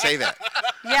that had to say that.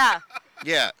 Yeah.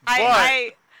 Yeah.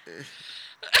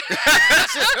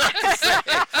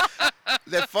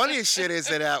 The funniest shit is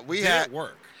that we had. Did it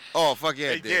work? Oh, fuck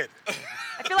yeah, It did. I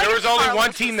feel like There was only Carlos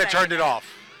one team that saying turned it off.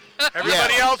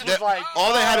 Everybody else was like,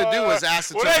 all they had to do was ask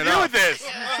to what turn did it I do off. with this?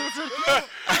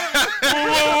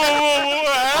 Whoa,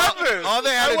 what happened? All they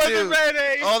I had to wasn't do.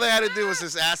 ready. All they had to do was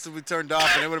just ask to be turned off,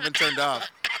 and it would have been turned off.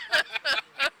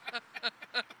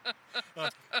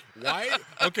 Why?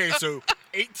 Okay, so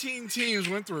 18 teams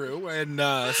went through, and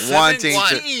One team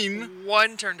 17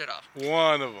 One turned it off.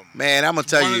 One of them. Man, I'm gonna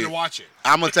tell wanted you. to watch it.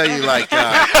 I'm gonna tell you like.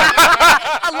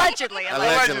 Allegedly.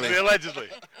 Allegedly.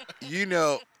 You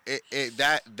know,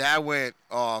 that went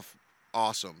off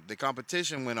awesome. The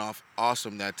competition went off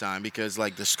awesome that time because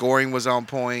like the scoring was on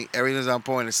point, everything was on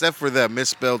point, except for the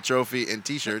misspelled trophy and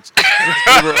T-shirts.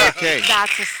 We were okay.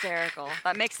 That's hysterical.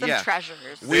 That makes them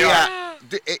treasures. We and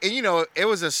you know, it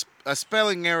was a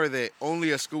spelling error that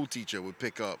only a school teacher would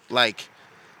pick up. Like,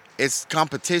 it's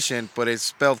competition, but it's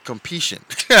spelled competition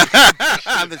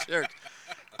on the shirt.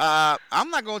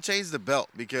 I'm not gonna change the belt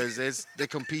because it's the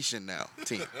competition now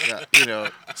team. You know,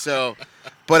 so,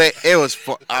 but it was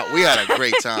fun. We had a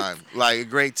great time, like a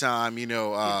great time. You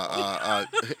know,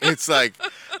 it's like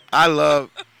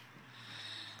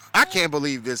I can't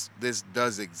believe this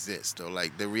does exist though.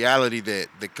 Like the reality that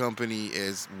the company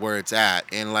is where it's at,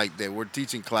 and like that we're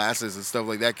teaching classes and stuff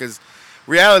like that. Because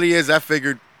reality is, I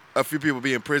figured a few people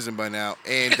be in prison by now,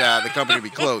 and the company be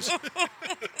closed.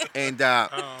 And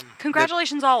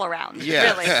congratulations all around.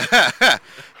 yeah, Really.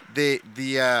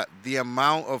 the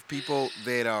amount of people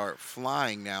that are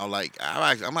flying now, like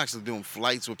I'm actually doing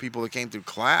flights with people that came through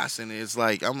class, and it's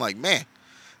like I'm like, man,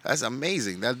 that's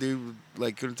amazing. That dude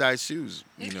like couldn't tie his shoes,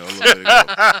 you know, a little bit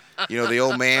ago. You know, the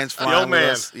old man's flying with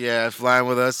us. Yeah, flying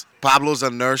with us. Pablo's a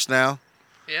nurse now.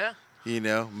 Yeah. You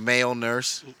know, male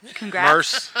nurse. Congrats.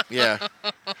 Nurse. Yeah.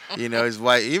 You know, his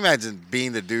wife. You imagine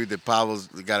being the dude that Pablo's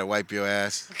got to wipe your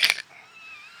ass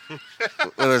with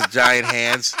his giant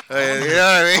hands. You know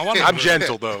what I mean? I'm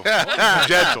gentle though. I'm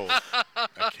gentle.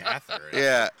 A catheter.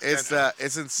 Yeah,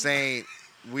 it's insane.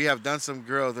 We have done some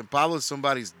girls, and Pablo's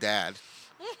somebody's dad.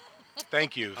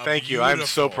 Thank you. I'm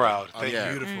so proud. Thank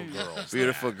Yeah. you. Beautiful girl.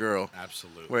 Beautiful girl.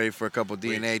 Absolutely. Waiting for a couple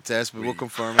DNA tests, but we'll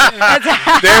confirm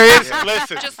it. There is.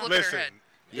 Listen. Just look at her head.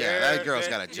 Yeah, that girl's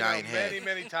got a giant many, head.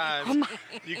 many times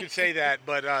you can say that,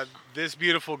 but this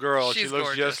beautiful girl, she She's looks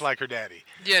gorgeous. just like her daddy.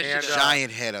 Yeah, she And, does.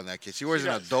 Giant head on that kid. She wears She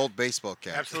an does. adult baseball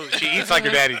cap. Absolutely. She eats like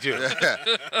her daddy too.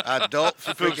 Adult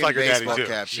poops freaking like her daddy, baseball too.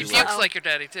 cap. She She looks wears. like your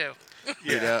daddy too.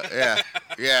 You know,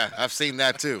 yeah. I've seen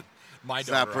that too. My It's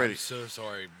daughter, not pretty. I'm so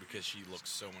sorry because she looks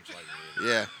so much like me.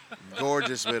 Yeah,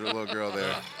 gorgeous little girl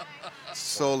there.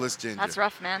 Soulless ginger. That's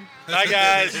rough, man. Hi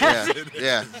guys.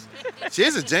 Yeah. She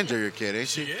is a ginger, your kid, ain't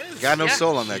she? She is. Got no Yeah.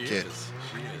 soul on that She kid. is.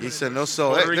 He said no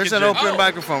soul. Puerto Hey, there's Rican an open ginger.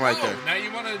 microphone right there. Now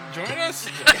you want to join us?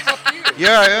 Fuck you.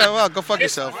 Yeah, well, go fuck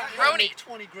yourself. Roni,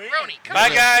 come Bye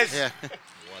on. guys. Yeah. Whatever.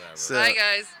 So, Bye,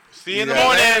 guys. See you in the Yeah.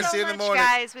 morning. See you in the so much, morning.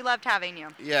 guys. We loved having you.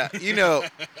 yeah, you know,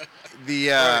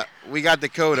 we got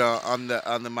Dakota on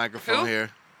the microphone Who? here.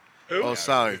 Who? Oh,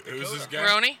 sorry. Who's this guy?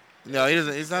 Roni? No, he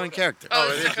doesn't. He's not in character.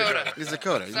 Oh, it's Dakota. He's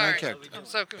Dakota. He's not in Sorry, character. I'm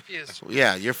so confused.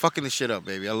 Yeah, you're fucking the shit up,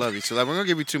 baby. I love you. So we're gonna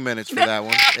give you 2 minutes for that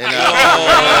one. And,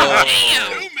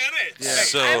 Damn. 2 minutes. Yeah.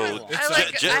 So,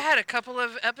 I had a couple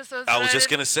of episodes. I was that just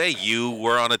didn't- gonna say you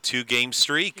were on a 2-game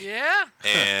streak, Yeah.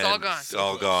 and It's all gone.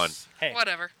 all gone. Hey,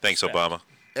 Whatever. Thanks, Obama.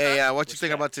 hey, what you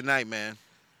think about tonight, man?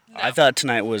 I thought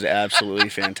tonight was absolutely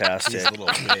fantastic. He's a little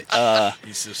bitch.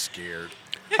 He's so scared.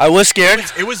 I was scared.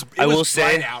 It was I will bright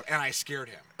say- out, and I scared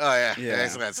him. Oh yeah, Yeah.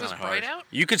 that's Was not bright hard. out?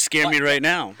 You could scare me right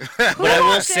now. But I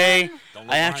will say, Don't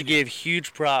look I have to behind you. give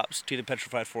huge props to the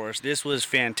Petrified Forest. This was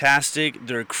fantastic.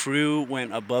 Their crew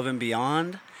went above and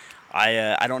beyond.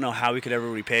 I don't know how we could ever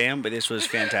repay him, but this was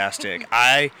fantastic.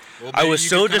 I was you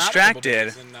so could come out a couple distracted.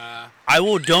 days and, I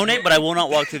will donate, but I will not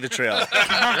walk through the trail.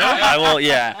 I will,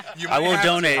 yeah. You I may will have to.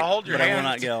 donate, I'll hold your but I will hand.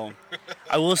 not go.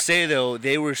 I will say though,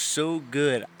 they were so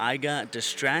good. I got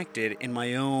distracted in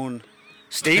my own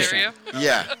station. Area?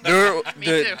 Yeah.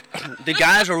 Me The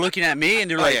guys are looking at me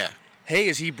and they're Oh, like, yeah. "Hey,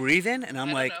 is he breathing?" And I'm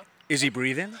don't like, know. "Is he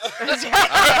breathing?"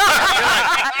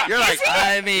 You're like,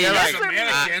 I mean, you're like, That's a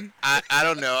mannequin. I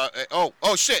don't know.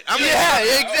 Oh shit. I'm yeah,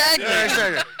 exactly.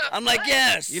 Yeah. I'm like,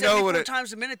 yes. You know what 74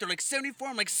 times a minute. They're like 74.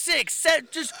 I'm like 6.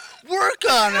 Just work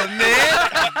on it,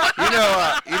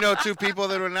 man. You know, two people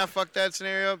that would not fuck that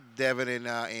scenario, Devin and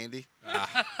Andy.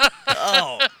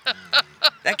 Oh,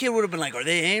 that kid would have been like, "Are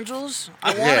they angels? I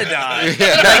want Yeah. to die." Like,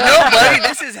 no, buddy,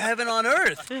 this is heaven on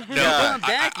earth. No, Going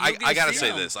back, I you'll be gotta seeing say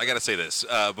them. this. I gotta say this.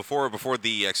 Before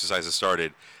the exercises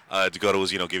started, Dakota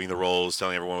was giving the rolls,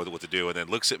 telling everyone what to do, and then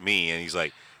looks at me and he's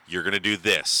like, "You're gonna do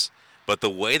this." But the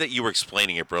way that you were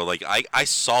explaining it, bro, like I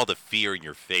saw the fear in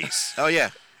your face. Oh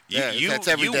yeah. You that's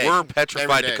every you day. were petrified,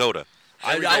 Every day. Dakota.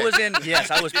 I was in.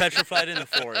 Yes, I was petrified in the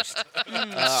forest.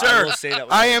 I Sir, will say that I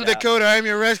without am doubt. Dakota. I am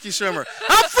your rescue swimmer.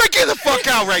 I'm freaking the fuck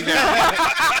out right now.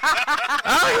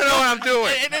 I don't even know what I'm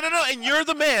doing. No, and you're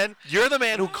the man. You're the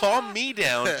man who calmed me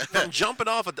down from jumping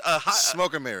off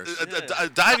Smoke and mirrors. a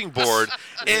diving board,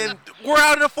 and we're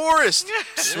out in a forest.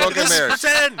 Smoke and This is mirrors.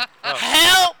 pretend.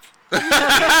 Help!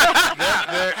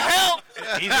 Help!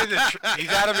 He's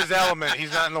out of his element.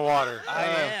 He's not in the water. I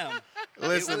am.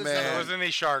 Listen, There man. wasn't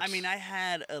any sharks. I mean, I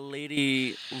had a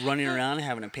lady running around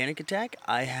having a panic attack.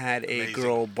 I had a Amazing.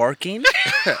 girl barking.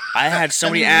 I had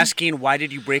somebody asking, "Why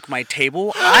did you break my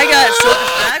table?" I got so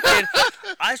distracted.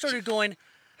 I started going,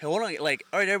 "Hey, hold on!" Like,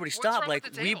 all right, everybody, stop! wrong Like,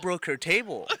 with the we table? broke her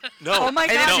table. No. Oh my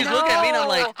And then God, she's looking at me, and I'm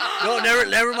like, "No,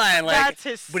 never mind." Like,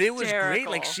 That's but it was great.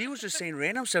 Like, hysterical. she was just saying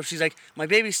random stuff. She's like, "My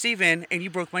baby's Steven, and you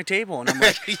broke my table," and I'm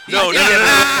like, No.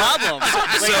 problem."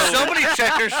 Like, somebody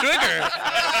check her sugar.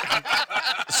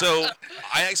 So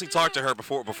I actually talked to her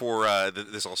before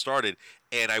this all started,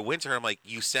 and I went to her. I'm like,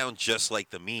 "You sound just like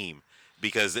the meme,"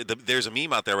 because there's a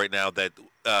meme out there right now that,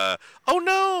 "Oh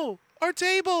no, our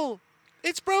table,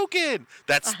 it's broken."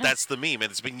 That's the meme, and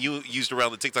it's been used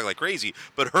around the TikTok like crazy.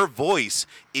 But her voice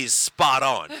is spot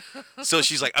on. So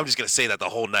she's like, "I'm just gonna say that the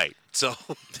whole night." So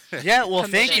Yeah, well,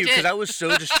 thank She you, because did. I was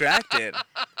so distracted.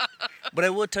 But I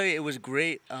will tell you, it was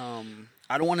great.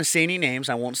 I don't want to say any names.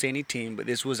 I won't say any team, but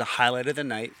this was a highlight of the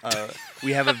night.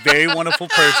 We have a very wonderful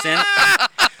person.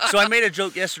 So I made a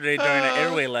joke yesterday during an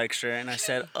airway lecture, and I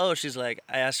said, "Oh," she's like,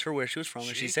 I asked her where she was from,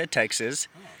 and she said Texas.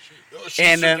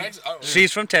 And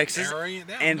she's from Texas. Narrowing it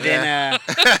down. And then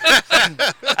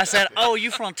I said, "Oh,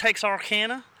 you from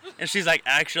Texarkana?" And she's like,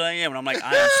 "Actually, I am." And I'm like,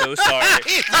 "I am so sorry." I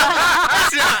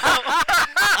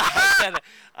said,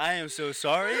 "I am so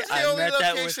sorry. It's I the only met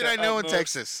that with location the I know in utmost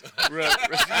Texas. That's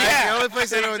That's the only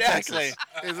place I know in exactly.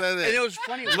 Texas. Is that And it? it was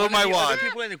funny. Blow One my of the other wad.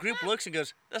 people in the group looks and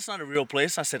goes, "That's not a real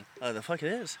place." I said, "Oh, the fuck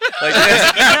it is." Like,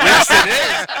 yes, it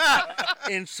is.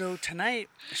 And so tonight,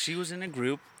 she was in a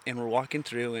group, and we're walking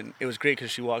through, and it was great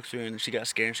because she walked through, and she got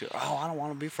scared, and she goes, "Oh, I don't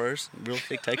want to be first." Real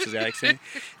thick Texas accent.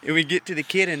 And we get to the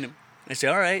kid, and I say,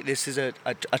 "All right, this is a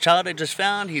child I just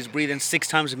found. He's breathing 6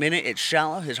 times a minute. It's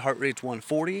shallow. His heart rate's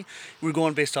 140. We're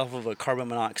going based off of a carbon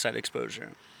monoxide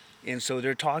exposure." And so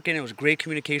they're talking. It was great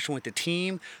communication with the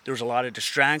team. There was a lot of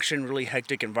distraction, really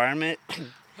hectic environment.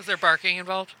 Was there barking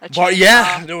involved?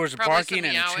 Yeah, there was Probably barking some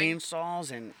and meowing.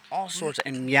 chainsaws and all sorts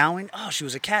and meowing. Oh, she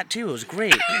was a cat too. It was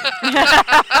great.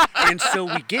 And so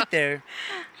we get there,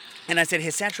 and I said,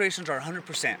 "His saturations are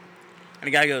 100%." And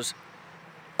the guy goes,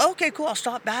 "Okay, cool. I'll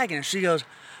stop bagging." And she goes,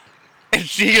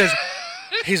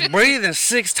 "He's breathing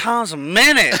 6 times a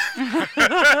minute."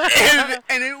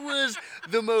 and it was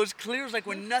the most clear. It was like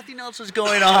when nothing else was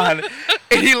going on.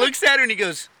 And he looks at her and he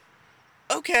goes,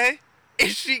 "Okay." And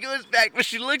she goes back, but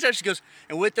she looks at her, she goes,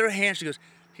 and with her hand, she goes,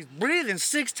 "He's breathing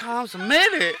 6 times a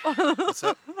minute."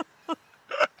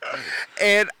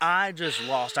 And I just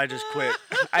lost. I just quit.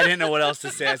 I didn't know what else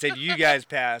to say. I said, "You guys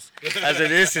pass." I said,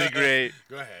 "This is great."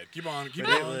 Go ahead. Keep on. Keep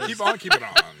But it on. was- Keep it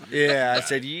on. Yeah, I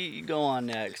said, you go on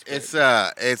next. But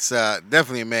It's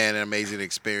definitely an amazing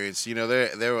experience. You know,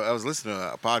 I was listening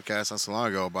to a podcast not so long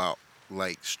ago about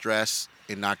like stress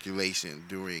inoculation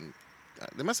during.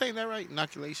 Am I saying that right?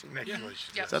 Inoculation. Inoculation.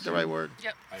 Yep. Is that the right word?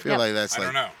 Yep. I feel like that's I like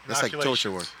don't know. that's like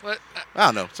Inoculation. torture work. What? I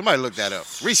don't know. Somebody look that up.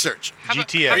 Research. How about,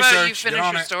 GTA. how about you Research, get finish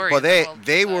on your it. story? But and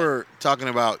they we'll, were talking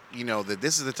about, you know, that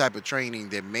this is the type of training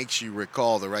that makes you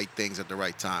recall the right things at the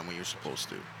right time when you're supposed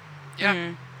to.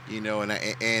 Yeah. You know, and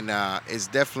it's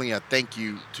definitely a thank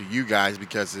you to you guys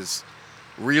because it's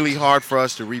really hard for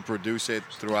us to reproduce it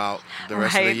throughout the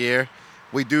rest of the Right. year.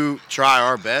 we do try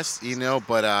our best,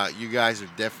 but you guys are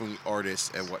definitely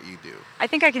artists at what you do. I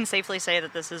think I can safely say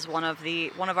that this is one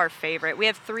of our favorite. We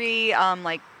have 3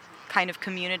 kind of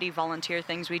community volunteer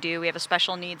things we do. We have a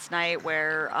special needs night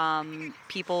where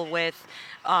people with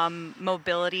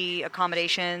mobility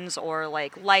accommodations or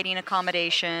like lighting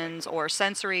accommodations or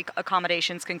sensory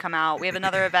accommodations can come out. We have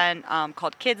another event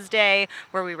called Kids Day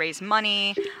where we raise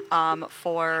money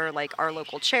for like our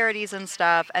local charities and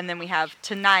stuff. And then we have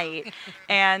tonight,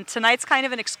 and tonight's kind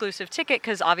of an exclusive ticket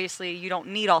because obviously you don't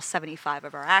need all 75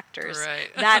 of our actors. Right.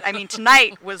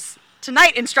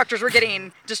 Tonight, instructors were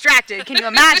getting distracted. Can you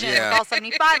imagine with all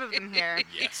 75 of them here?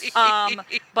 Yes.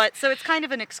 But so it's kind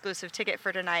of an exclusive ticket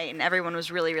for tonight, and everyone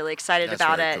was really, really excited That's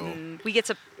about very it. cool. And we get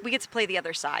to play the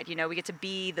other side. We get to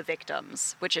be the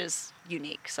victims, which is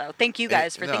unique. So thank you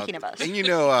guys for thinking of us. And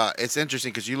it's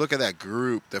interesting because you look at that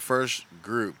group, the first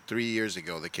group 3 years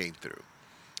ago that came through.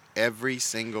 Every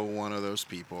single one of those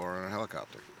people are on a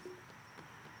helicopter.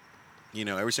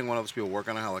 Every single one of those people work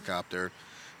on a helicopter.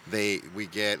 We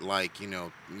get like,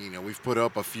 we've put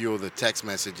up a few of the text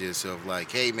messages of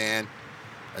like, hey man,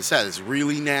 I just had this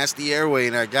really nasty airway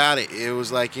and I got it. It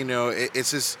was like,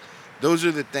 it's just, those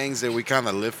are the things that we kind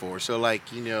of live for. So like,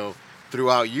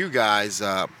 throughout you guys,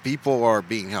 people are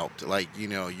being helped. Like,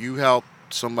 you help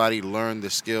somebody learn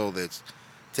the skill that's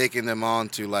taking them on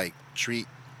to like treat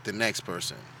the next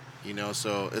person,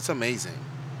 so it's amazing.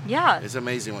 Yeah. It's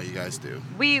amazing what you guys do.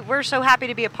 We're so happy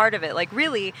to be a part of it. Like,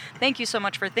 really, thank you so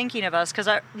much for thinking of us, because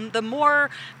the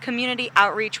more community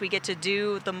outreach we get to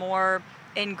do, the more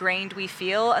ingrained we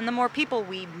feel and the more people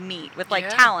we meet with like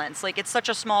talents. Like, it's such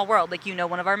a small world. Like,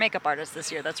 one of our makeup artists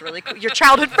this year. That's really cool. You're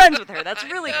childhood friends with her. That's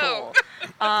really cool.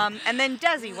 And then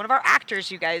Desi, one of our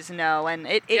actors you guys know. And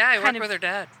I work with her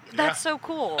dad. That's so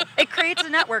cool. It creates a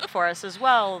network for us as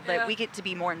well that we get to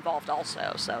be more involved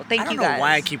also. So thank you guys. I don't know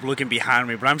why I keep looking behind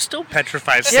me, but I'm still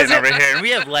petrified sitting over here. And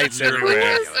we have lights everywhere.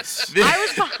 I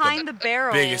was behind the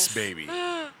barrels. Biggest baby.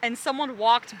 And someone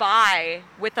walked by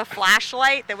with a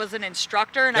flashlight that was an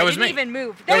instructor, and I didn't even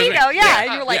move. There you go, yeah.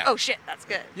 And you were like, oh shit, that's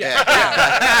good. Yeah.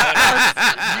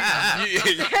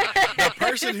 The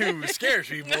person who scares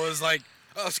people is like,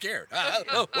 oh, scared. I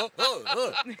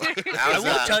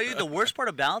will tell you the worst part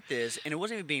about this, and it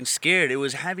wasn't even being scared, it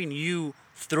was having you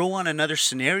throw on another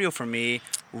scenario for me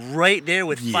right there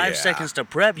with 5 seconds to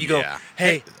prep. You go,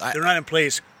 hey, they're not in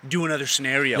place. Do another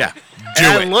scenario. Yeah.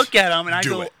 I look at them and I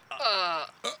go,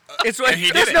 it's like,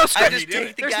 there's no script. I just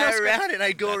take the guy around and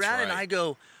I go around and I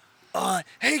go,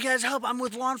 hey guys, help, I'm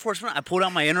with law enforcement. I pulled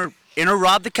out my inner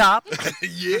Rob the Cop, and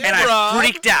I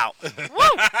freaked out.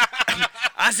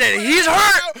 I said, he's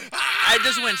hurt! I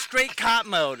just went straight cop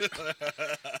mode.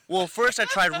 Well, first I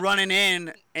tried running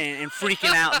in and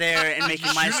freaking out there and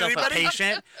making myself a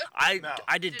patient.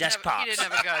 I did desk pops. You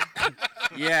didn't have a gun.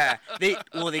 Yeah. They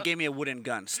gave me a wooden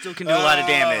gun. Still can do a lot of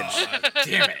damage.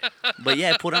 Damn it. But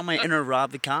yeah, I put on my inner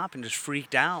Rob the Cop and just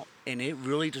freaked out. And it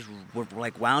really just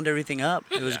wound everything up.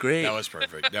 It was great. That was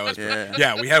perfect.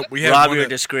 Yeah, we had Rob, you're a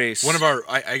disgrace. One of our,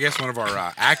 I guess one of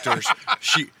our actors,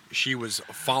 she was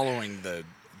following the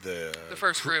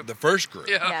first group. The first group.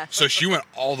 Yeah. So she went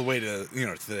all the way to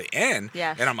to the end.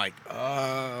 Yeah. And I'm like,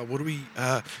 what do we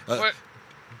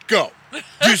go.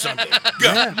 Do something.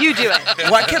 Go. Yeah. You do it.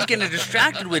 Well, I kept getting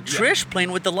distracted with Trish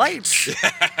playing with the lights.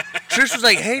 Trish was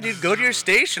like, hey, dude, go to your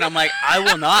station. I'm like, I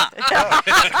will not.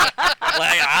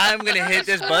 I'm going to hit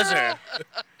this buzzer.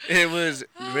 It was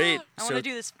great. I want to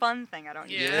do this fun thing I don't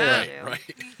usually do.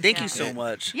 Right. Thank you so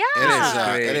much. Yeah.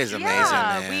 It is amazing,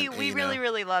 man. We really,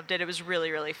 really loved it. It was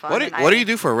really, really fun. What do you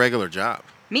do for a regular job?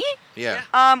 Me? Yeah.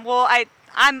 Well,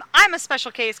 I'm a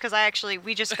special case because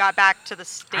we just got back to the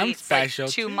States like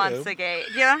 2 months ago.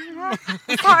 Yeah.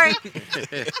 I'm sorry.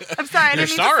 I'm sorry. I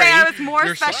didn't mean to say I was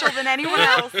more special than anyone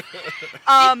else.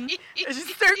 I just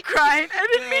started crying. I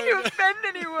didn't mean to offend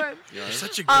anyone. You're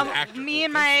such a good actor. Me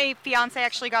and my fiance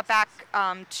actually got back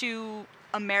to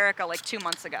America like 2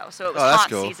 months ago. So it was that's hot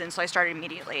cool. season, so I started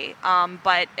immediately.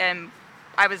 But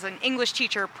I was an English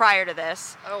teacher prior to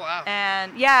this. Oh, wow.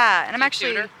 And I'm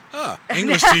actually... Tutor?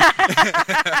 English teacher.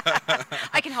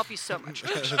 I can help you so much.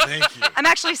 Thank you. I'm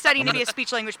actually studying to be a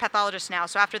speech language pathologist now.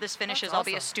 So after this finishes, I'll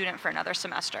be a student for another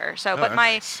semester. So, but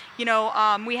nice.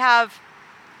 we have,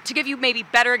 to give you maybe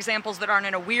better examples that aren't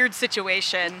in a weird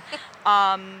situation,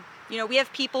 we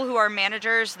have people who are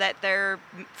managers that their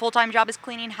full-time job is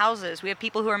cleaning houses. We have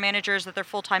people who are managers that their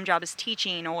full-time job is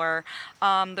teaching, or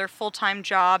their full-time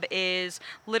job is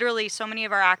literally, so many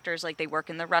of our actors, like, they work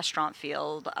in the restaurant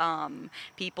field.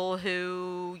 People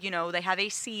who, they have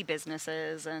AC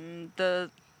businesses, and the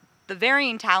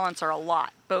varying talents are a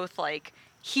lot, both like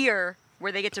here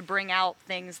where they get to bring out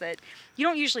things that you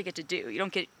don't usually get to do. You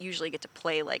don't usually get to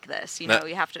play like this. You No. know,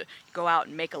 you have to go out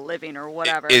and make a living or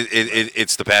whatever.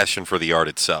 It's the passion for the art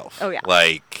itself. Oh, yeah.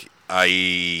 Like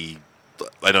I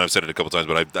know I've said it a couple times,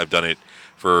 but I've done it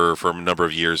for a number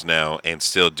of years now, and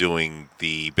still doing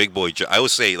the big boy job. I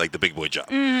always say like the big boy job,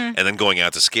 and then going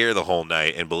out to scare the whole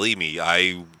night. And believe me,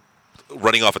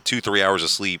 running off of 2-3 hours of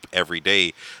sleep every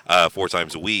day, 4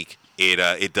 times a week.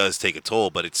 It does take a toll,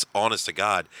 but it's honest to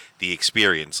God, the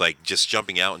experience, like just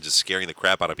jumping out and just scaring the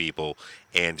crap out of people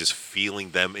and just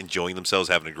feeling them enjoying themselves,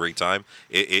 having a great time.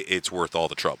 It's worth all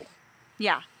the trouble.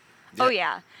 Yeah. Oh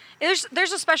yeah. There's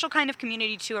a special kind of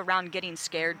community too around getting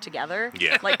scared together.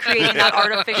 Yeah. Like creating that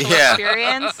artificial Yeah.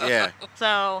 experience. Yeah.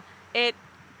 So I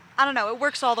don't know, it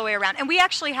works all the way around. And we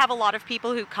actually have a lot of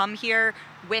people who come here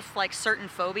with like certain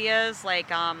phobias.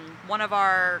 Like one of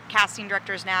our casting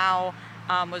directors now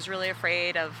was really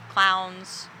afraid of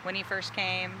clowns when he first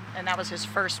came, and that was his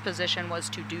first position, was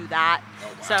to do that.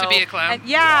 So, To be a clown?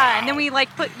 and then we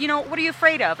like put, what are you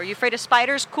afraid of? Are you afraid of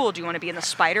spiders? Cool. Do you want to be in the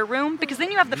spider room? Because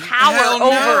then you have the power Hell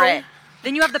over no. it.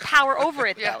 Then you have the power over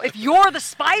it, though. If you're the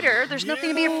spider, there's nothing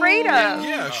to be afraid of.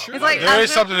 Yeah, sure. It's like, There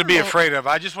is something to be afraid of.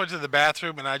 I just went to the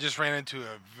bathroom and I just ran into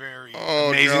a very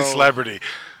amazing celebrity.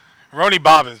 Roni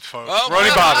Bobbins, folks.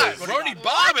 Roni Bobbins. Roni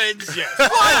Bobbins? Yes.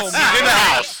 Oh, He's in the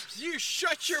house. You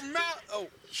shut your mouth. Oh.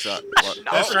 Shut.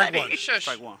 That's strike one. Shush.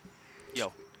 Strike one.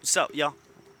 Yo, what's up, y'all?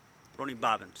 Roni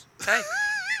Bobbins. Hey,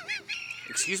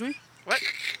 Excuse me? what?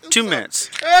 2 minutes.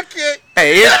 Okay.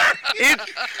 Hey,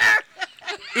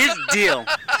 it's deal.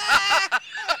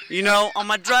 You know, on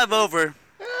my drive over,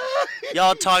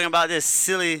 y'all talking about this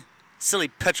silly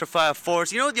petrified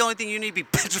forest. You know what the only thing you need to be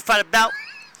petrified about?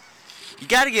 You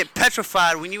got to get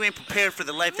petrified when you ain't prepared for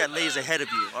the life that lays ahead of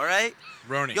you, all right?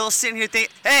 Roni. Y'all sitting here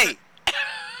thinking, hey,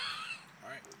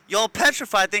 y'all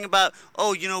petrified thinking about,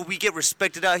 oh, we get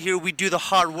respected out here, we do the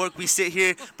hard work, we sit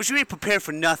here, but you ain't prepared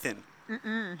for nothing.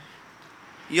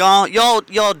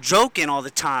 Y'all joking all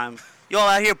the time. Y'all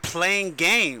out here playing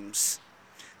games.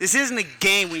 This isn't a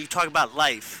game when you talk about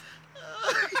life.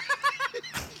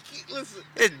 It's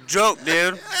a joke,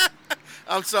 dude.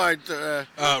 I'm sorry.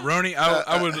 Roni,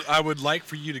 I would like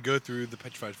for you to go through the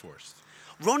petrified forest.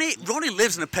 Roni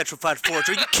lives in a petrified forest.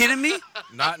 Are you kidding me?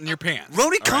 Not in your pants.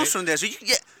 Roni comes from this.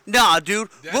 Nah, dude.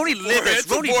 Roni lives this.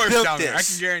 It's a Roni forest built down there. I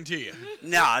this. can guarantee you.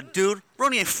 Nah, dude.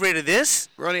 Roni ain't afraid of this.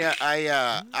 Ronnie,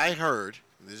 I heard,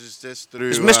 this is just through...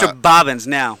 It's Mr. Bobbins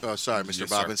now. Oh, sorry, Mr. Yes,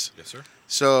 Bobbins. Sir. Yes, sir.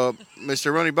 So,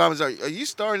 Mr. Ronnie Bobbins, are you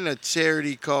starting a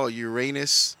charity called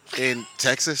Uranus in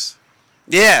Texas?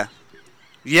 Yeah.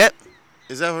 Yep.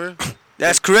 Is that her?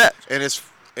 That's correct. And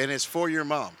it's for your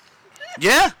mom.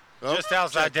 Yeah. Oh, Just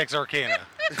outside Texarkana.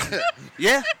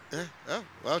 Yeah. oh,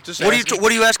 well, just What asking.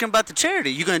 are you asking about the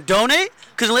charity? You gonna donate?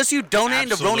 Because unless you donate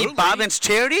to Absolutely. Roni Bobbins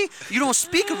charity, you don't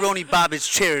speak of Roni Bobbins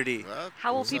charity.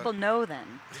 how will people know then?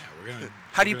 Yeah, we're gonna.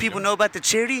 How do you people know about the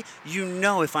charity? You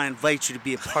know if I invite you to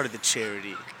be a part of the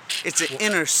charity. It's an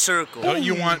inner circle. Don't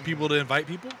you want people to invite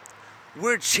people?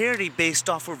 We're a charity based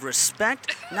off of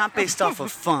respect, not based off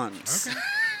of funds. Okay.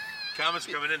 Comments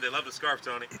coming in. They love the scarf,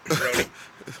 Tony. Brody.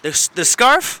 The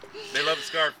scarf? They love the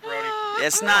scarf, Brody.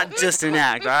 It's not just an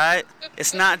act, all right?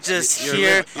 It's not just You're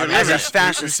here living- as a you're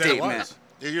fashion Who said it statement. was?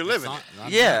 Yeah, you're living. Not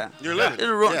Yeah. You're living.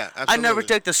 It'll ru- Yeah, I never absolutely.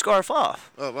 take the scarf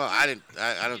off. Oh, well, I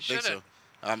don't think so. shouldn't.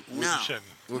 No. Shouldn't.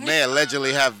 We may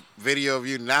allegedly have video of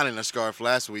you not in a scarf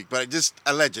last week, but just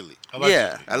allegedly.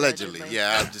 Yeah. Allegedly.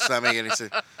 Yeah, I'm just not making any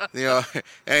sense,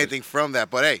 anything from that.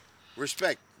 But hey,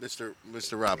 respect, Mr.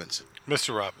 Robbins.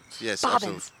 Mr. Robbins. Yes, Bobbins.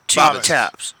 absolutely. Two Bobbins.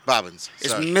 taps. Bobbins. It's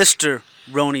Sorry. Mr.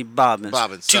 Roni Bobbins.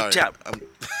 Bobbins. Two Sorry. tap.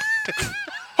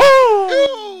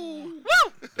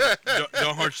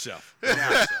 Don't hurt yourself. All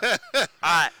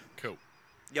right. Cool.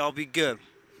 Y'all be good.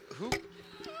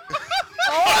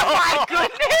 Oh my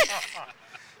goodness!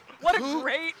 What a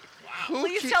great. Who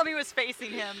Please keep- tell me it was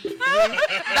facing him.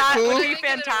 That would be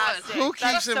fantastic. Who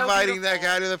That's keeps so inviting that beautiful.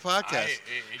 guy to the podcast?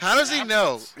 How does he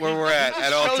know where we're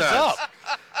at all Shows times? up.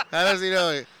 How does he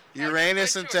know?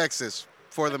 Uranus in Texas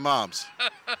for the moms.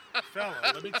 Fella,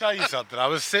 let me tell you something. I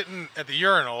was sitting at the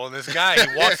urinal, and this guy,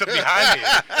 he walks up behind me,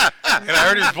 and I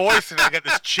heard his voice, and I got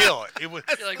this chill. It was,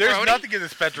 You're like, there's Brody? nothing in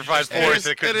this petrified It forest is-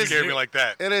 that could it is- scare me like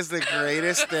that. It is the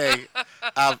greatest thing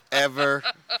I've ever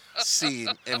seen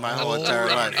in my whole entire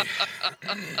life.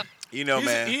 You know,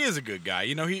 man. He is a good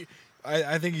guy.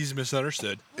 I think he's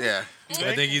misunderstood. Yeah.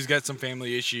 I think he's got some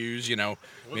family issues. Maybe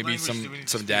language do we need to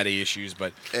some speak? daddy issues,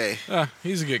 but Hey,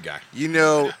 he's a good guy. you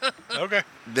know Okay.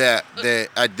 that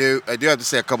I do have to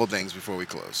say a couple things before we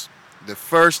close. The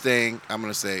first thing I'm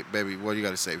gonna say, baby, what do you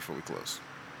got to say before we close?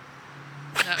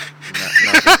 No.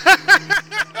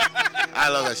 Nothing. I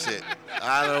love that shit.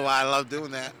 I don't know why I love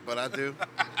doing that, but I do.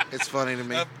 It's funny to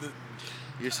me.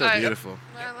 You're so beautiful.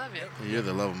 I love you. You're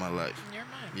the love of my life. You're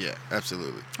mine. Yeah,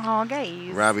 absolutely. Oh, guys.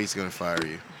 Robbie's gonna fire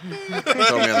you. He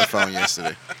told me on the phone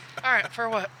yesterday. All right, for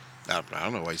what? I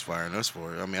don't know why he's firing us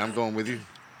for. I mean, I'm going with you.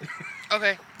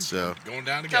 Okay. So Going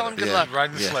down Tell together. him good luck.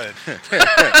 Riding the Yeah.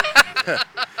 sled.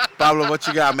 Pablo, what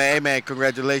you got, man? Hey, man,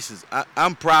 congratulations.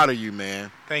 I'm proud of you,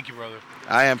 man. Thank you, brother.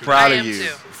 I am proud I of am you too.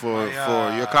 for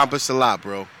My, you accomplished a lot,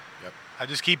 bro. I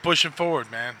just keep pushing forward,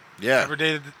 man. Yeah. Every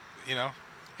day, you know.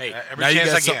 Hey, Every now you chance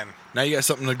got I some- can. Now you got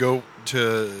something to go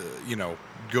to,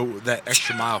 go that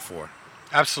extra mile for.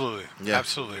 Absolutely. Yeah.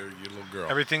 Absolutely. Your little girl.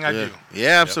 Everything I Yeah, do.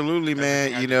 yeah, absolutely,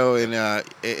 man. Everything I You know, and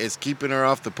it's keeping her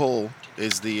off the pole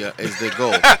is the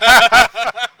goal.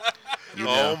 You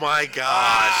know? Oh my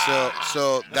gosh.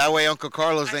 So that way Uncle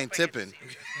Carlos ain't tipping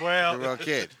the Well, real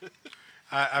kid.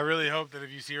 I really hope that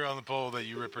if you see her on the pole, that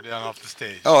you rip her down off the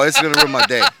stage. Oh, it's gonna ruin my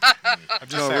day. I'm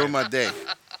It's just gonna ruin saying. my day.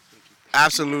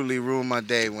 Absolutely ruin my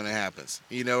day when it happens.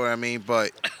 You know what I mean?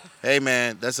 But hey,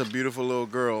 man, that's a beautiful little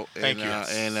girl, and Thank you.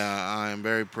 and I am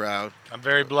very proud. I'm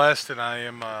very blessed, and I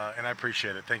am, and I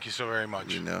appreciate it. Thank you so very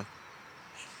much. You know.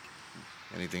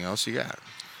 Anything else you got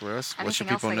for us? What should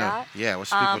Anything else people I know? got? Yeah, what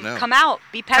should people know? Come out.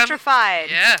 Be petrified.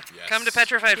 Yeah. Yes. Come to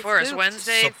Petrified Get Forest spooked.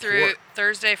 Wednesday through Support.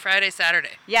 Thursday, Friday, Saturday.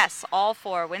 Yes, all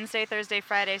four. Wednesday, Thursday,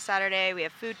 Friday, Saturday. We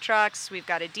have food trucks. We've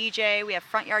got a DJ. We have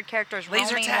front yard characters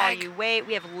Laser roaming tag. while you wait.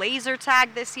 We have laser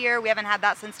tag this year. We haven't had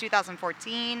that since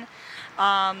 2014.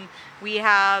 We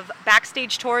have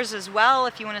backstage tours as well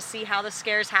if you want to see how the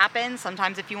scares happen.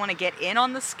 Sometimes if you want to get in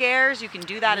on the scares, you can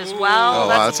do that as well. Oh,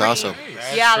 wow, that's pretty- awesome.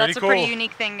 Yeah, pretty that's a pretty cool.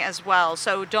 unique thing as well.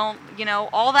 So don't,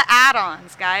 all the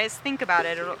add-ons, guys, think about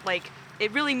it.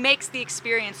 It really makes the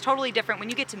experience totally different when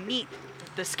you get to meet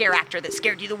the scare actor that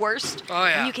scared you the worst. Oh,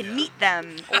 yeah. And you can meet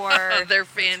them or They're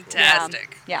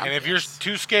fantastic. Yeah. And if you're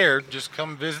too scared, just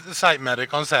come visit the site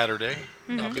medic on Saturday.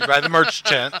 I'll be by the merch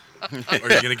tent. Are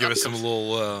you gonna give us some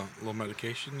little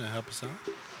medication to help us out?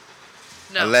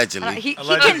 No. Allegedly. He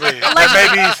Allegedly. can,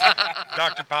 Or maybe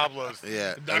Dr. Pablo's.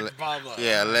 Yeah. Dr. Pablo.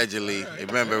 Yeah, allegedly.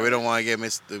 Remember, we don't want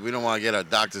to get our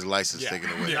doctor's license taken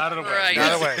away. Not away. Right.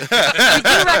 Not away. we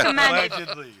do recommend it.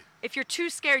 Allegedly. If you're too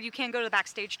scared, you can go to the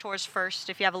backstage tours first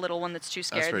if you have a little one that's too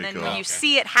scared. pretty And then cool. when Okay. you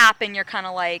see it happen, you're kind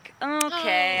of like,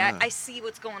 okay, Oh. I see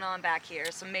what's going on back here,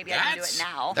 so maybe I can do it That's-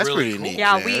 now. That's Really pretty cool. unique.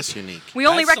 Yeah, man. we- That's unique. We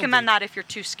only That's recommend something- that if you're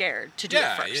too scared to do it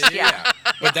Yeah, first. yeah.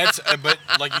 But that's but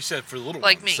like you said for the little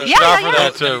Like ones. me. So- Yeah, Shout yeah, for yeah.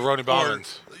 that to Ronnie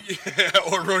Bobbins.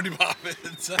 or Ronnie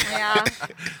Bobbins. Yeah.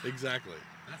 Exactly.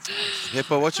 That's nice.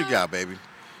 Hippo, what you got, baby?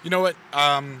 You know what?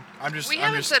 I'm just. We I'm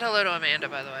haven't just, said hello to Amanda,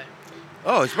 by the way.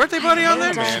 Oh, is birthday buddy on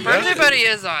there? Man, Birthday buddy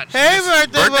is on. Hey, birthday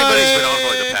Birthday buddy. buddy's been on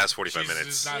for like the past 45 she's minutes.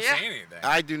 just not Yeah. saying anything.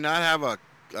 I do not have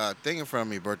a thing in front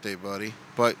of me, birthday buddy,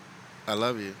 but I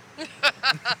love you.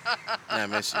 I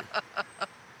miss you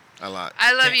a lot.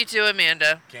 I love you too,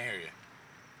 Amanda. Can't hear you.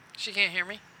 She can't hear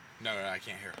me? No, I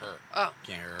can't hear her. Oh.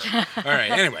 Can't hear her. All right.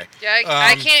 Anyway. Yeah,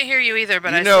 I Um, can't hear you either,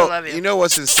 but you I know, still love you. You know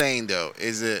what's insane though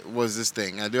was this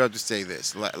thing. I do have to say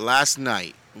this. Last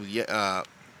night,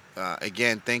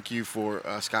 again, thank you for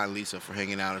Scott and Lisa for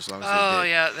hanging out as long as they Oh, did.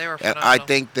 yeah, they were And phenomenal. I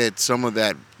think that some of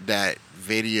that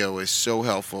video is so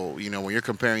helpful. You know, when you're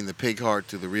comparing the pig heart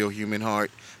to the real human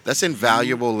heart, that's an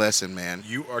invaluable lesson, man.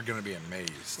 You are gonna be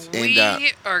amazed. we and,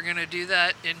 are going to do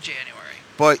that in January.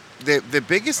 But the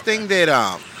biggest thing that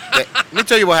let me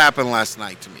tell you what happened last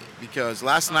night to me, because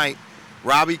last night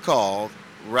Robbie called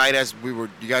right as you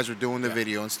guys were doing the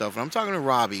video and stuff, and I'm talking to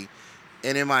Robbie,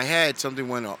 and in my head something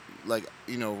went up. Like,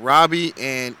 Robbie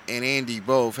and Andy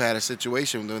both had a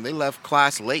situation when they left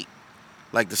class late,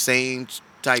 like the same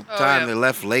type Oh, time yeah. they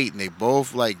left late, and they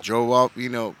both like drove up.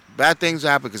 Bad things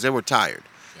happened because they were tired.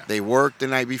 Yeah. They worked the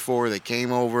night before. They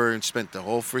came over and spent the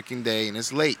whole freaking day, and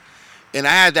it's late. And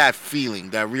I had that feeling,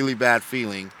 that really bad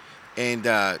feeling. And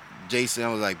Jason, I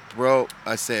was like, bro,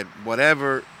 I said,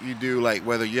 whatever you do, like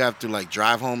whether you have to like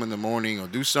drive home in the morning or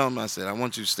do something, I said, I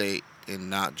want you to stay and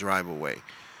not drive away.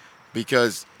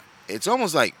 Because it's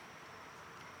almost like,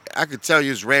 I could tell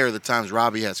you it's rare the times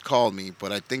Robbie has called me,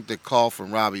 but I think the call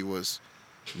from Robbie was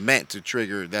meant to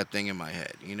trigger that thing in my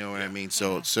head. You know what I mean?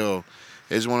 So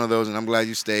it's one of those, and I'm glad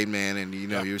you stayed, man, and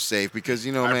you're safe. Because,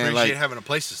 I man, appreciate like, having a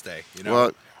place to stay.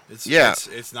 Well, it's yeah.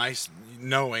 It's nice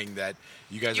knowing that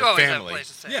you guys You are always have a family. place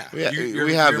to stay. Yeah, Yeah, you're,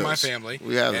 we have you're my those. family.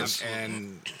 We have and, those.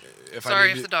 And if Sorry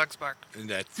I if need the dogs bark.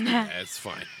 that's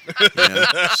fine.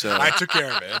 so I took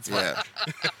care of it. It's fine.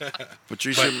 yeah.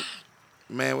 Patricia,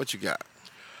 man, what you got?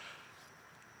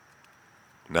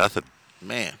 Nothing.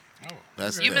 Man, Oh,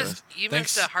 that's You the- missed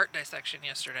Thanks. a heart dissection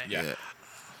yesterday. Yeah.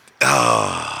 yeah.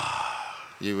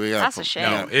 We That's a shame.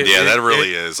 No, That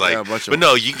really is. Like, yeah, a bunch of- but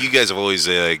no, you guys have always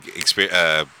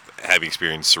having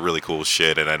experienced really cool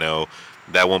shit, and I know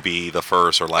that won't be the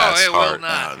first or last it will heart.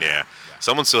 not. Yeah.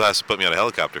 Someone still has to put me on a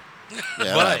helicopter.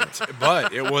 Yeah,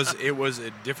 But it was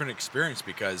a different experience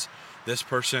because this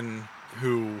person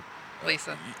who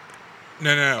Lisa.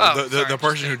 no Oh, the sorry, person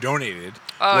just who kidding. donated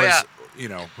Oh, was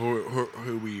yeah.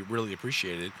 Who we really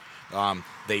appreciated.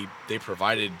 They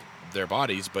provided their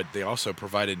bodies, but they also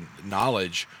provided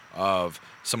knowledge of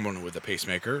someone with a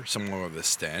pacemaker, someone with a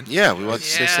stent. yeah. We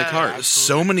watched Yeah. Sick Heart.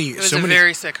 So many It was so a many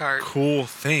very sick heart. cool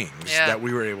things Yeah. that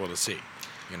we were able to see.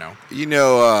 You know. You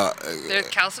know, The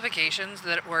calcifications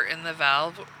that were in the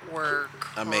valve were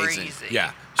Amazing. crazy.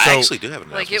 Yeah. I actually do have an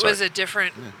Like announcement, it was sorry. a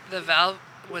different. The valve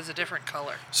was a different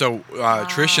color. So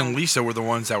Trish and Lisa were the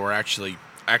ones that were actually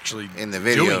in the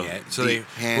video, doing it. So deep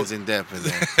hands in depth in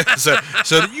there.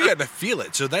 so you got to feel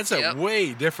it. So that's a Yep.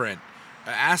 way different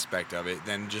aspect of it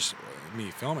than just me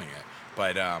filming it.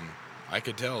 But I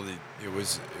could tell that it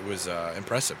was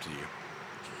impressive to you.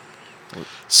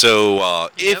 So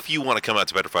Yep. if you want to come out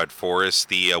to Petrified Forest,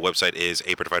 the website is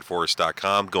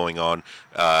apetrifiedforest.com, going on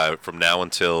from now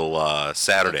until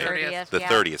Saturday. The 30th, The yeah.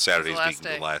 30th. Saturday It's is the last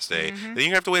being the day. last day. Then you're going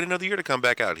to have to wait another year to come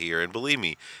back out here. And believe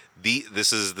me,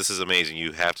 this is amazing.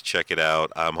 You have to check it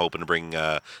out. I'm hoping to bring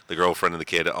the girlfriend and the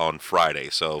kid on Friday.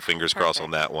 So fingers crossed on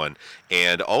that one.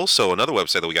 And also another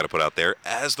website that we got to put out there,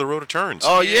 As the Road Returns.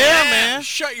 Oh yeah, man.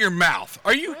 Shut your mouth.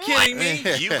 Are you kidding me?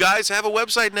 You guys have a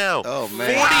website now. Oh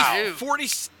man. Wow.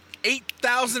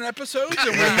 48,000 episodes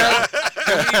and we have a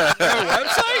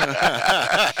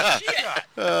website? Shit.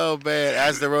 Oh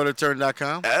man.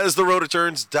 AsTheRoadReturn.com.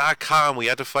 AsTheRoadReturns.com. We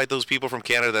had to fight those people from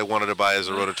Canada that wanted to buy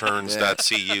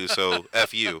AsTheRoadReturns.cu. So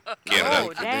F you, Canada.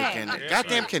 Oh, dang.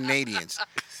 Goddamn Canadians.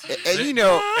 And you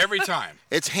know, Every time.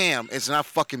 it's ham. It's not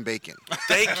fucking bacon.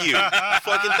 Thank you.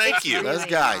 Fucking thank you. Those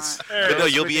guys. But no,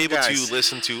 you'll be Freaking able guys. to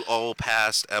listen to all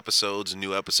past episodes,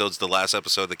 new episodes. The last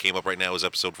episode that came up right now is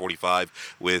episode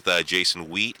 45 with Jason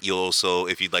Wheat. You'll also,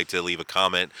 if you'd like to leave a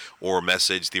comment or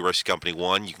message the Rusty Company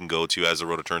 1, you can go to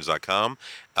AsTheRoadReturns.com.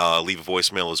 Leave a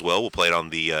voicemail as well. We'll play it on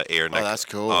the air that's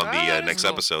cool. on the that is next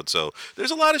cool. episode. So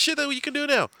there's a lot of shit that you can do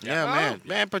now. Yeah,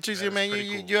 man. Patricia, man,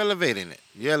 you're elevating it.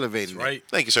 You're elevating it. Right.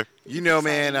 Thank you, sir. You know,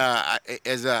 man,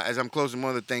 as I'm closing, one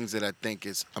of the things that I think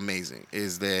is amazing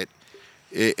is that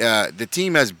the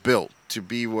team has built to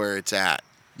be where it's at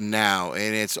now,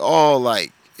 and it's all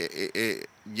like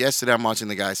yesterday I'm watching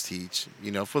the guys teach.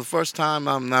 You know, for the first time,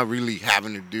 I'm not really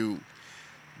having to do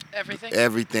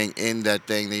everything in that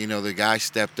thing. You know, the guys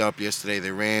stepped up yesterday.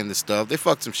 They ran the stuff. They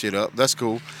fucked some shit up. That's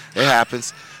cool. It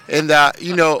happens. And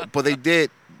you know, but they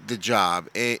did the job.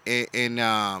 And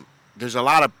there's a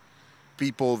lot of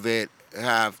people that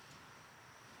have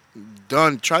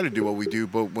try to do what we do,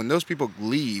 but when those people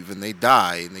leave and they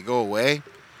die and they go away,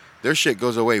 their shit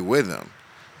goes away with them.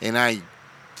 And I,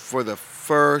 for the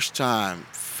first time,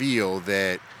 feel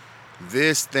that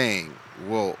this thing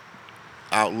will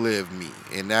outlive me,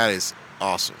 and that is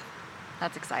awesome.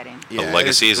 That's exciting. A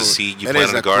legacy is a seed you plant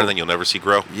in a garden that you'll never see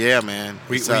grow. Yeah, man.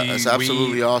 It's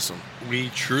absolutely awesome. We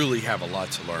truly have a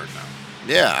lot to learn now.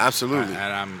 Yeah, absolutely.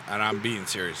 And I'm being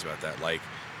serious about that. Like,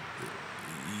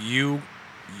 you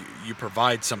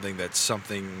provide something that's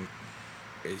something.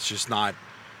 It's just not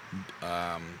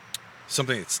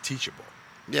something that's teachable.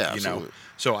 Yeah, you know. absolutely.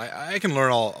 So I can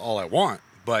learn all I want,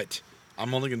 but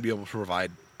I'm only going to be able to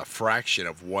provide a fraction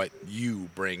of what you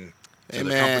bring to the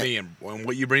company and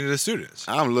what you bring to the students.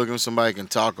 I'm looking for somebody who can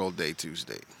talk all day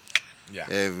Tuesday. Yeah.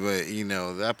 If, you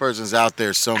know, that person's out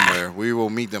there somewhere. We will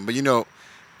meet them. But, you know,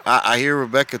 I hear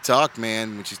Rebecca talk,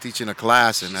 man, when she's teaching a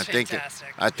class, and I think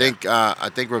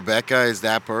Rebecca is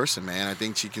that person, man. I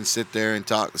think she can sit there and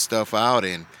talk the stuff out,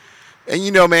 and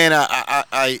you know, man,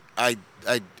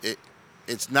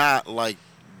 it's not like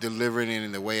delivering it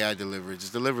in the way I deliver it.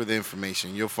 Just deliver the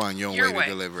information. You'll find your own way to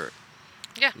deliver it.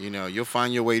 Yeah. You know, you'll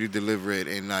find your way to deliver it,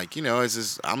 and like, you know, it's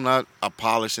just I'm not a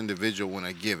polished individual when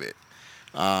I give it.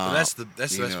 That's the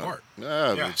best part. Hey,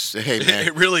 man,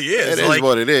 it really is. It is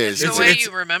what it is. It's the way you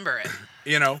remember it.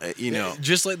 You know,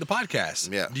 just like the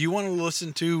podcast. Yeah. Do you want to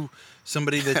listen to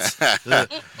somebody that's Is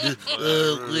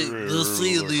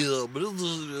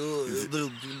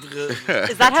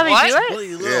that how they do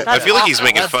it? Yeah. I feel like he's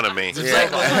making fun of me.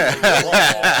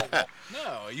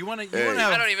 No, you want to have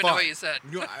I don't even know fun. what you said.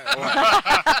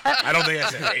 I don't think I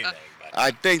said anything. But.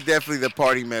 I think definitely the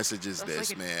party message is That's this,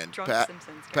 like a man. drunk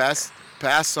Simpsons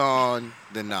Pass on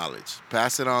the knowledge.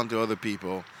 Pass it on to other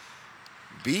people.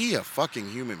 Be a fucking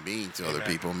human being to other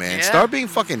people, man. Yeah. Start being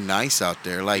fucking nice out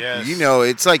there. Like, Yes. you know,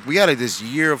 it's like we had this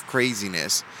year of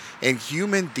craziness, and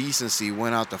human decency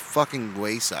went out the fucking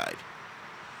wayside.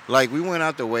 Like, we went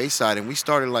out the wayside and we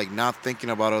started, like, not thinking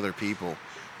about other people.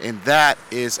 And that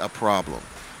is a problem.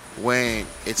 When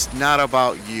it's not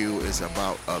about you, it's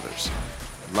about others.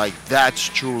 Like, that's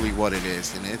truly what it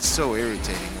is. And it's so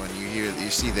irritating when you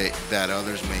see that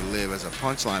others may live as a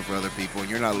punchline for other people and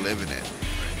you're not living it.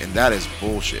 And that is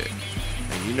bullshit.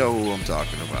 And you know who I'm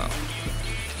talking about.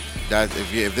 That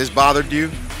if this bothered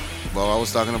you, well, I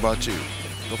was talking about you.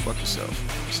 Go fuck yourself.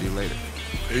 See you later.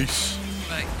 Peace.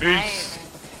 Bye. Peace.